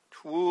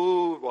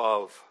 true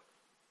love,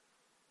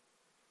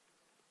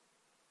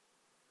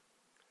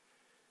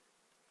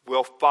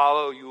 will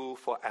follow you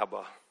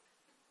forever.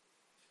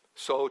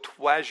 So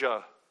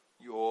treasure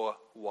your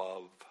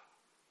love.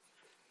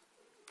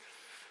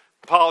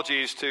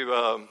 Apologies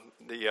to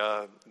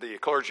the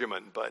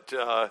clergyman, but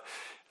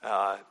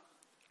I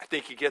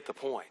think you get the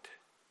point.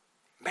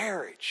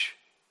 Marriage.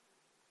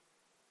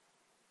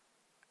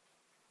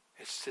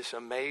 It's this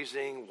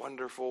amazing,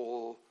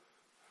 wonderful,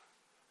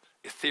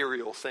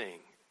 ethereal thing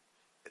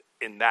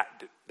in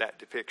that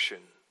depiction.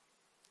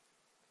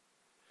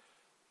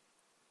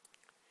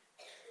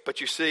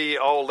 But you see,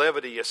 all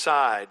levity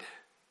aside,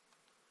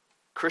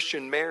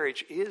 Christian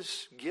marriage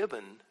is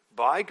given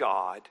by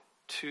God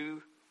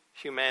to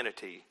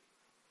humanity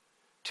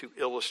to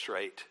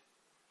illustrate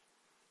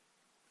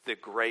the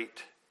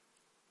great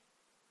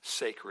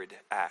sacred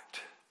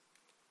act.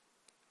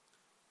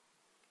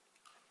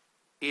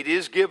 It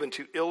is given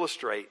to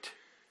illustrate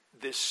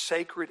this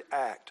sacred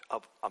act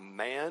of a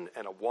man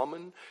and a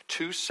woman,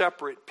 two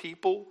separate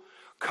people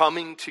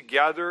coming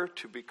together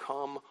to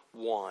become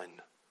one,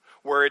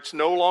 where it's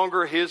no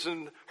longer his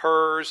and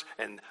hers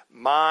and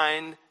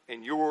mine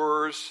and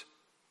yours,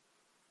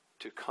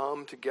 to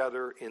come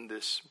together in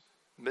this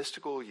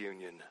mystical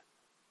union.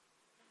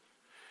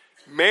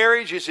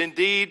 Marriage is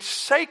indeed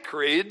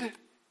sacred,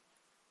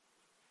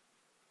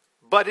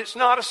 but it's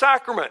not a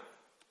sacrament.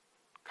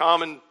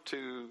 Common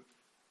to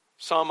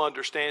some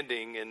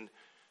understanding in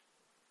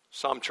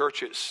some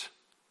churches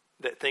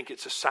that think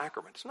it's a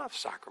sacrament. It's not a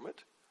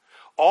sacrament.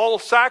 All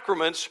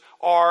sacraments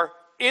are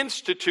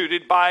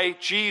instituted by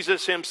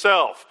Jesus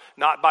himself,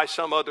 not by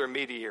some other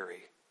mediator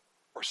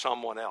or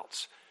someone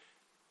else.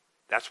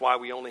 That's why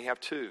we only have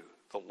two: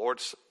 the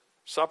Lord's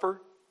Supper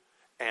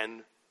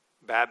and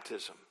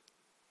baptism.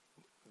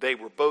 They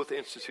were both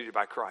instituted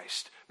by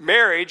Christ.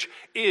 Marriage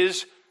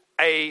is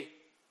a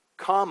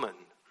common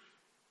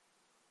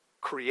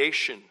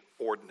creation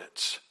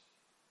ordinance.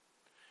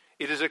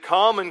 It is a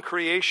common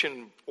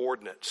creation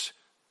ordinance.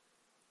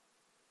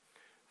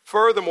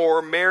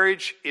 Furthermore,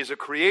 marriage is a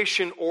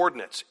creation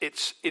ordinance.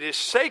 It is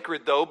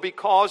sacred, though,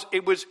 because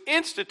it was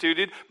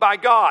instituted by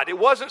God. It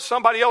wasn't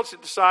somebody else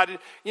that decided,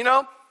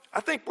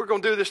 I think we're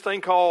going to do this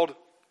thing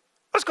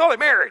let's call it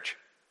marriage.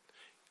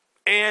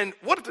 And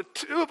what if the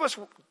two of us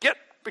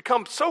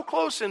become so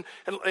close and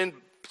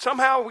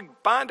somehow we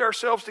bind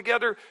ourselves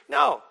together?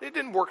 No, it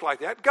didn't work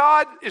like that.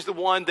 God is the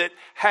one that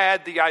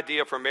had the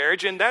idea for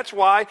marriage, and that's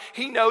why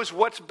he knows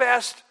what's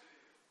best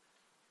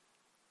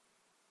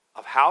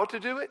of how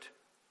to do it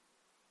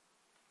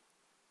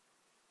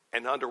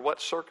and under what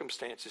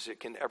circumstances it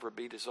can ever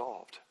be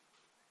dissolved.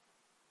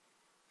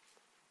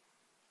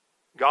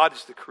 God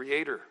is the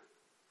creator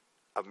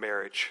of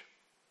marriage,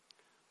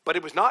 but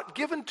it was not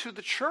given to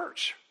the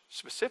church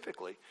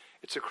specifically.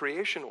 It's a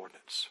creation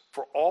ordinance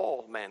for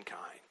all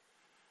mankind.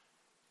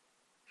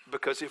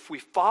 Because if we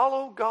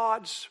follow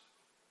God's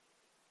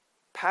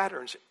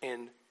patterns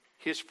and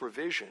his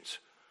provisions,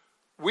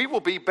 we will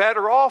be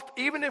better off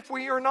even if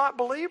we are not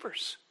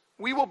believers.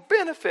 We will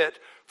benefit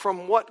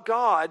from what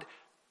God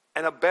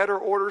and a better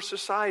order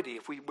society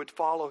if we would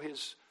follow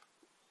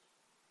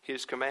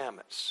his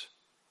commandments,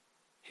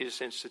 his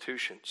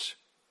institutions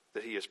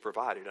that he has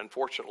provided.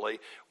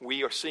 Unfortunately,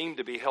 we seem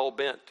to be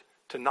hell-bent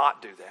to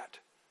not do that.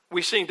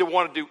 We seem to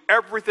want to do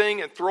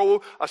everything and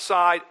throw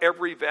aside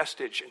every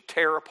vestige and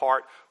tear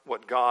apart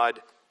what God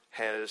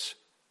has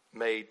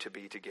made to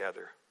be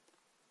together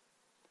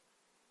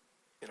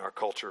in our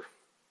culture.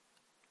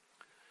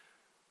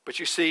 But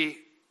you see,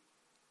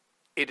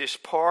 it is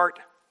part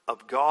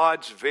of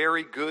God's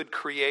very good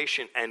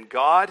creation, and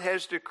God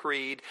has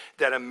decreed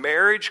that a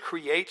marriage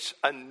creates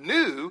a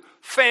new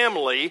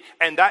family,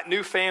 and that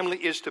new family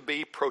is to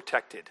be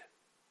protected.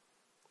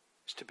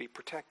 It's to be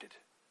protected.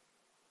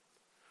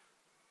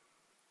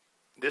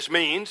 This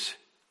means,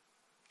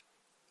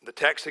 the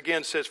text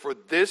again says, for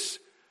this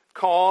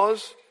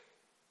cause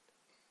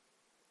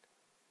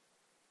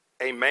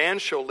a man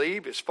shall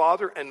leave his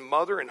father and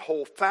mother and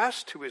hold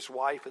fast to his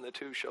wife, and the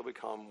two shall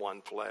become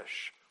one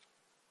flesh.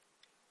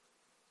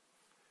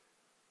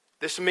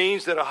 This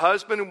means that a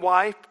husband and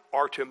wife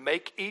are to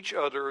make each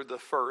other the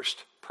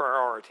first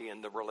priority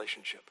in the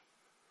relationship.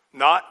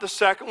 Not the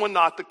second one,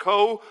 not the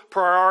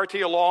co-priority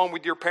along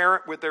with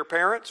their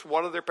parents,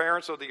 one of their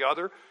parents or the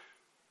other.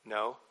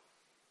 No.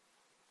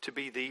 To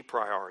be the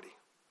priority.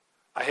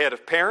 Ahead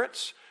of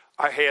parents,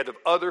 ahead of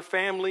other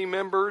family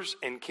members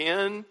and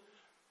kin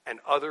and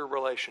other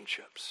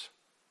relationships.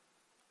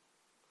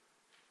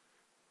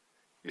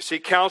 You see,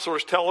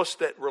 counselors tell us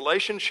that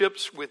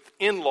relationships with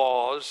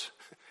in-laws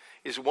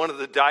is one of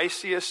the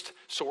diciest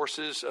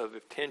sources of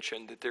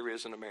tension that there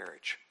is in a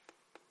marriage.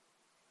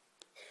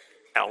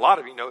 And a lot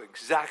of you know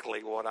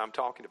exactly what I'm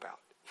talking about.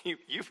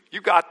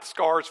 You got the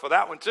scars for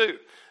that one too.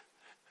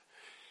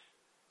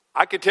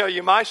 I could tell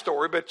you my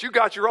story, but you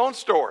got your own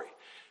story.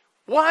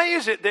 Why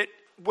is it that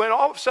when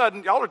all of a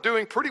sudden y'all are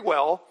doing pretty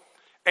well,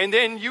 and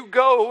then you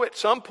go at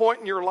some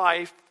point in your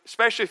life,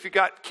 especially if you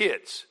got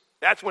kids,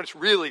 that's when it's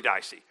really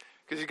dicey,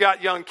 because you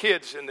got young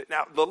kids. And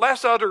now the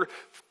less other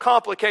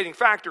complicating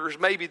factors,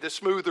 maybe the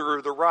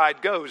smoother the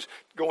ride goes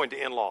going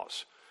to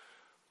in-laws.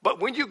 But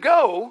when you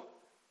go,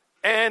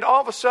 and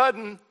all of a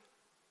sudden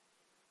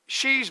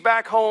she's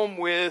back home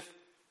with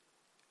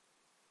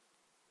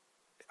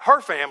her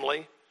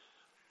family,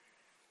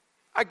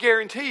 I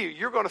guarantee you,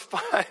 you're going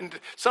to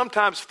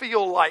sometimes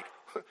feel like,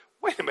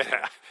 wait a minute,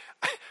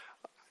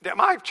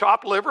 am I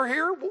chopped liver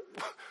here?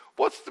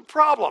 What's the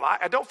problem?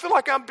 I don't feel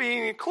like I'm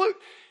being included.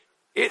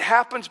 It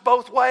happens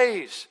both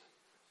ways.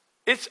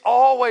 It's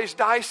always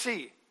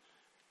dicey.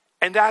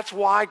 And that's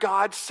why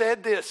God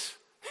said this.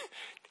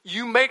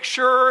 You make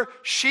sure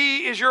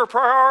she is your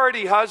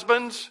priority,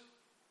 husbands.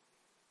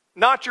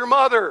 Not your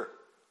mother.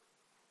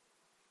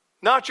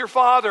 Not your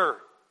father.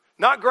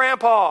 Not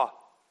grandpa.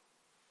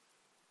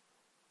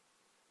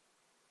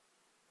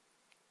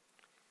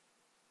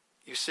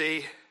 You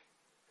see,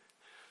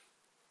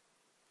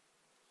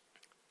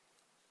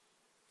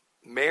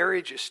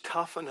 marriage is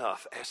tough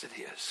enough as it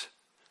is.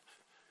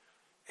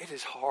 It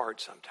is hard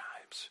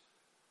sometimes.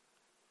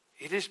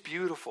 It is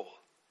beautiful.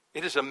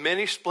 It is a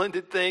many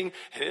splendid thing,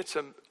 and it's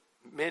a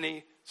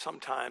many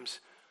sometimes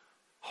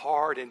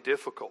hard and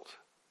difficult.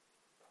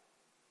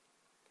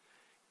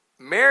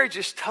 Marriage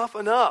is tough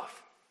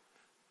enough.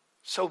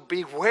 So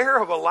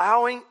beware of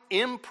allowing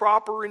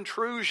improper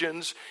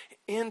intrusions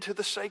into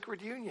the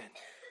sacred union.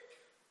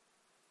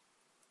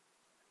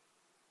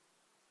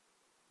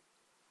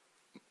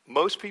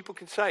 Most people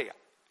can say,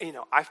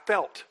 I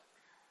felt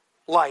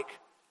like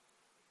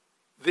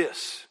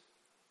this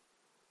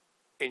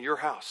in your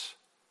house,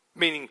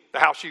 meaning the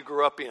house you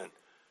grew up in.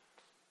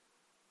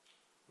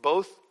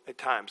 Both at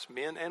times,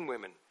 men and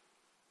women,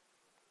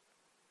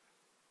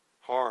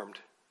 harmed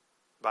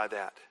by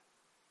that.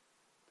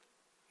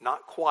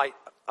 Not quite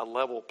a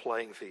level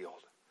playing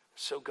field.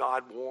 So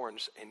God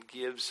warns and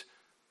gives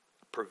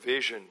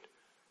provision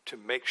to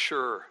make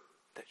sure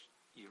that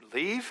you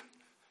leave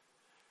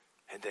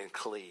and then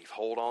cleave.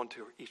 Hold on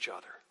to each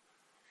other.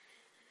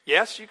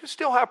 Yes, you can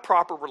still have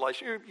proper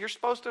relations. You're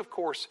supposed to, of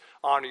course,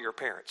 honor your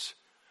parents.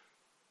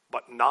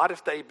 But not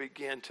if they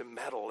begin to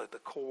meddle at the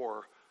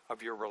core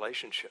of your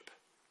relationship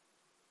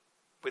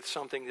with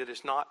something that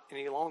is not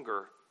any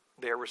longer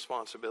their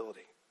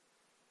responsibility.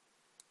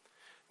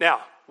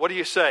 Now, what do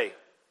you say,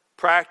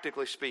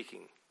 practically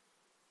speaking?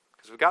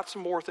 Because we've got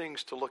some more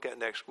things to look at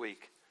next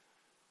week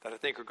that I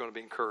think are going to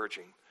be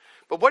encouraging.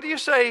 But what do you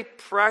say,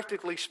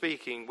 practically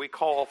speaking, we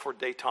call for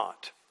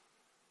détente?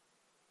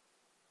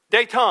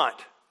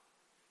 Détente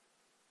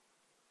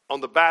on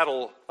the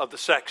battle of the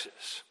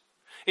sexes.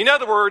 In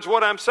other words,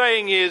 what I'm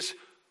saying is,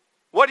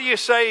 what do you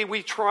say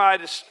we try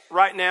to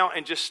right now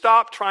and just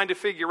stop trying to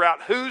figure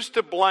out who's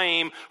to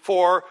blame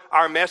for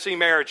our messy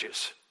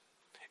marriages?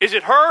 Is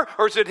it her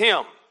or is it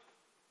him?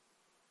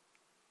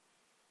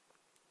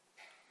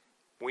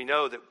 We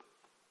know that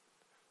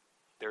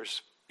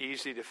there's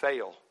easy to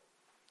fail,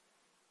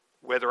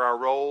 whether our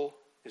role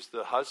is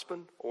the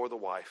husband or the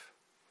wife.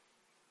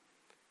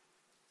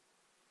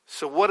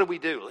 So what do we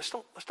do? Let's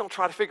don't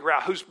try to figure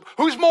out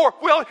who's more.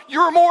 Well,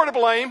 you're more to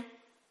blame.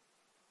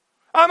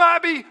 I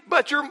might be,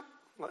 but you're.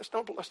 Let's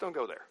don't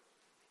go there.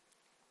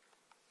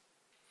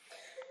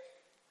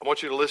 I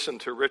want you to listen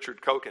to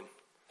Richard Koken,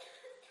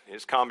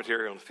 his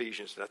commentary on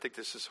Ephesians. And I think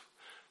this is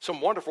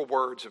some wonderful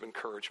words of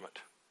encouragement.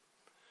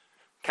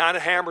 Kind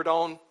of hammered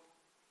on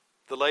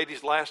the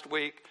ladies last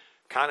week,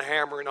 kind of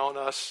hammering on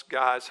us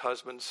guys,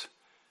 husbands,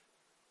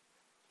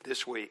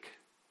 this week.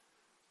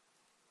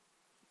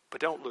 But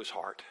don't lose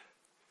heart.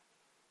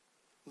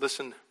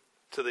 Listen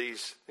to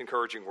these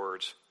encouraging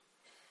words.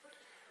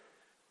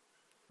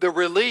 The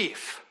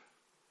relief.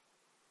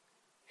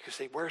 You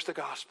say, where's the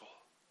gospel?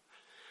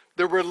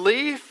 The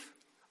relief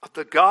of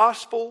the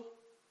gospel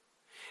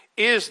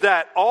is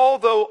that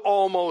although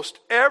almost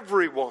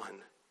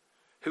everyone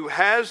who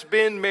has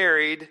been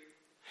married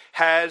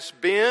has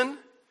been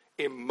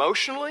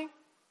emotionally,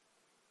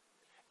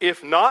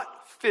 if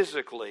not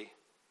physically,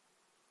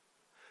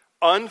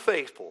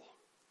 unfaithful,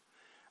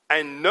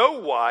 and no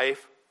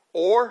wife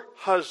or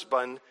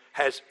husband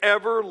has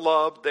ever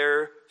loved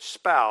their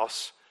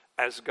spouse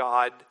as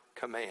God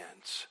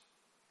commands.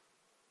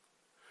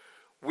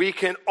 We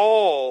can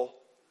all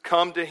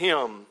come to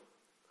Him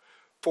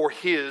for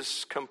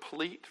His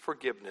complete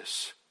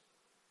forgiveness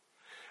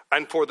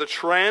and for the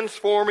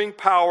transforming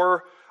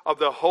power of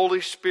the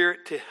Holy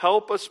Spirit to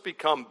help us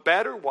become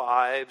better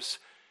wives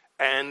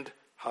and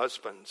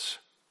husbands.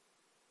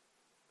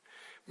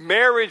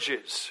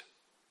 Marriages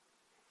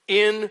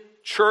in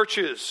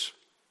churches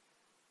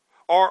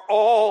are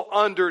all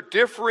under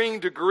differing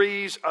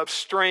degrees of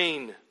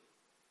strain.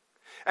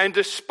 And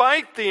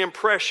despite the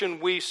impression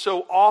we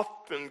so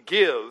often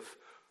give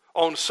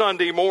on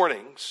Sunday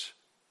mornings,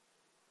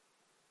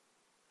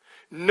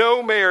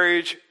 no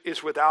marriage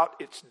is without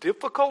its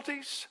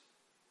difficulties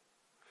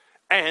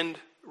and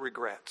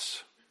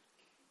regrets.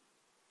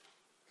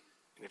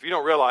 And if you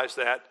don't realize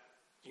that,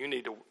 you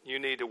need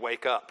to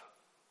wake up.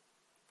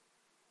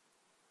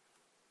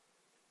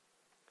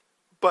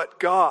 But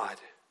God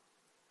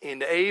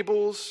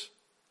enables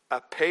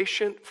a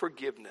patient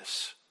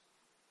forgiveness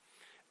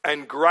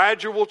and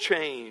gradual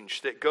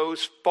change that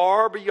goes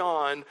far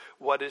beyond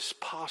what is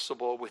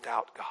possible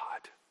without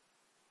God.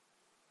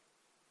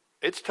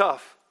 It's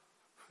tough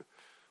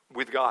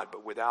with God,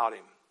 but without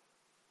Him,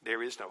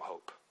 there is no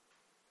hope.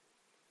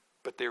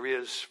 But there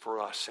is for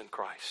us in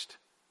Christ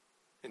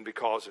and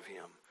because of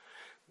Him.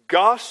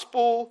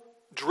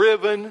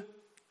 Gospel-driven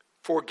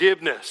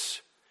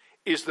forgiveness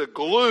is the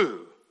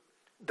glue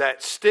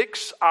that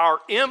sticks our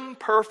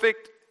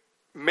imperfect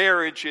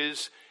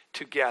marriages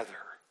together,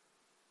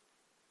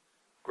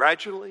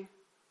 gradually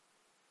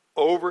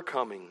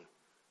overcoming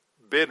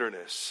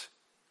bitterness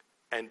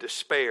and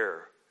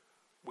despair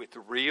with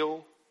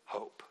real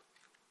hope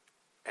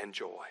and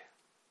joy.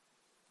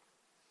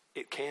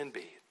 It can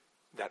be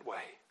that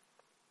way.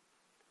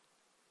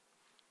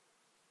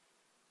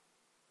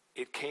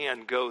 It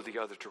can go the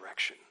other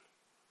direction.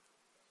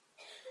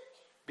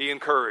 Be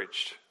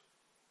encouraged,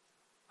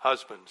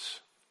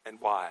 husbands and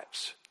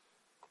wives.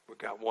 We've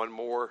got one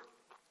more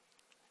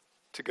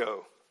to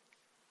go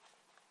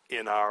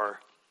in our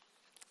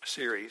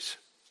series.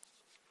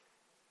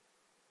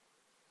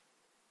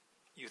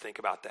 You think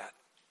about that.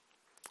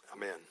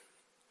 Amen.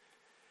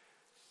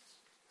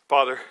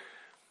 Father,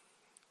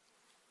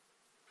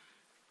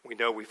 we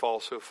know we fall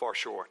so far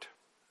short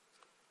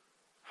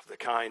of the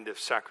kind of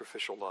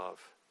sacrificial love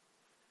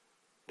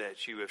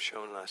that you have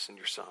shown us in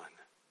your Son.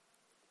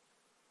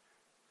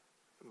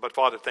 But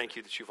Father, thank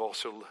you that you've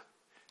also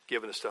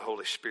given us the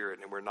Holy Spirit,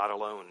 and we're not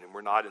alone, and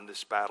we're not in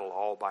this battle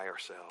all by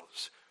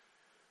ourselves.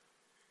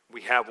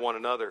 We have one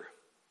another.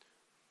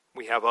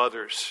 We have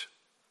others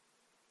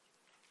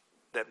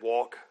that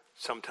walk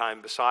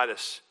sometime beside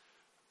us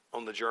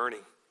on the journey.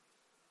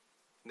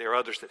 And there are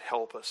others that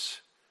help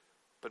us.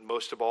 But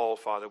most of all,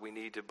 Father, we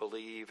need to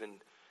believe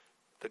in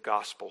the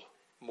gospel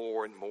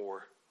more and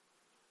more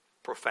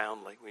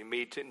profoundly. We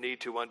need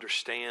to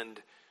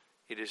understand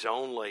it is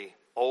only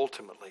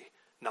ultimately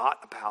not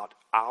about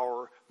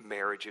our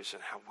marriages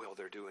and how well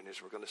they're doing,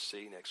 as we're going to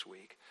see next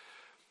week,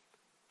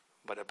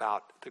 but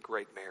about the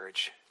great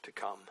marriage to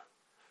come.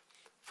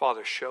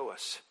 Father, show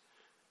us.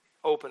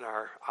 Open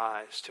our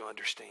eyes to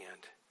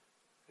understand.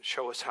 And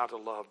show us how to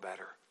love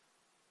better.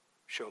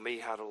 Show me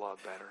how to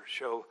love better.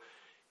 Show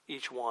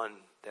each one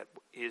that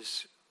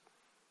is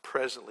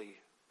presently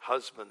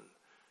husband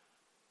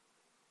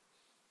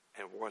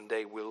and one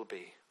day will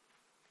be,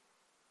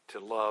 to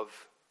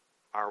love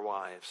our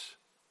wives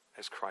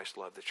as Christ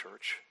loved the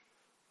church.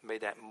 May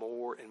that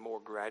more and more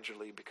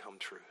gradually become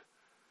true.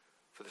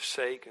 For the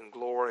sake and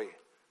glory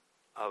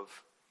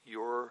of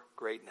your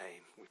great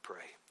name, we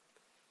pray.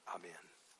 Amen.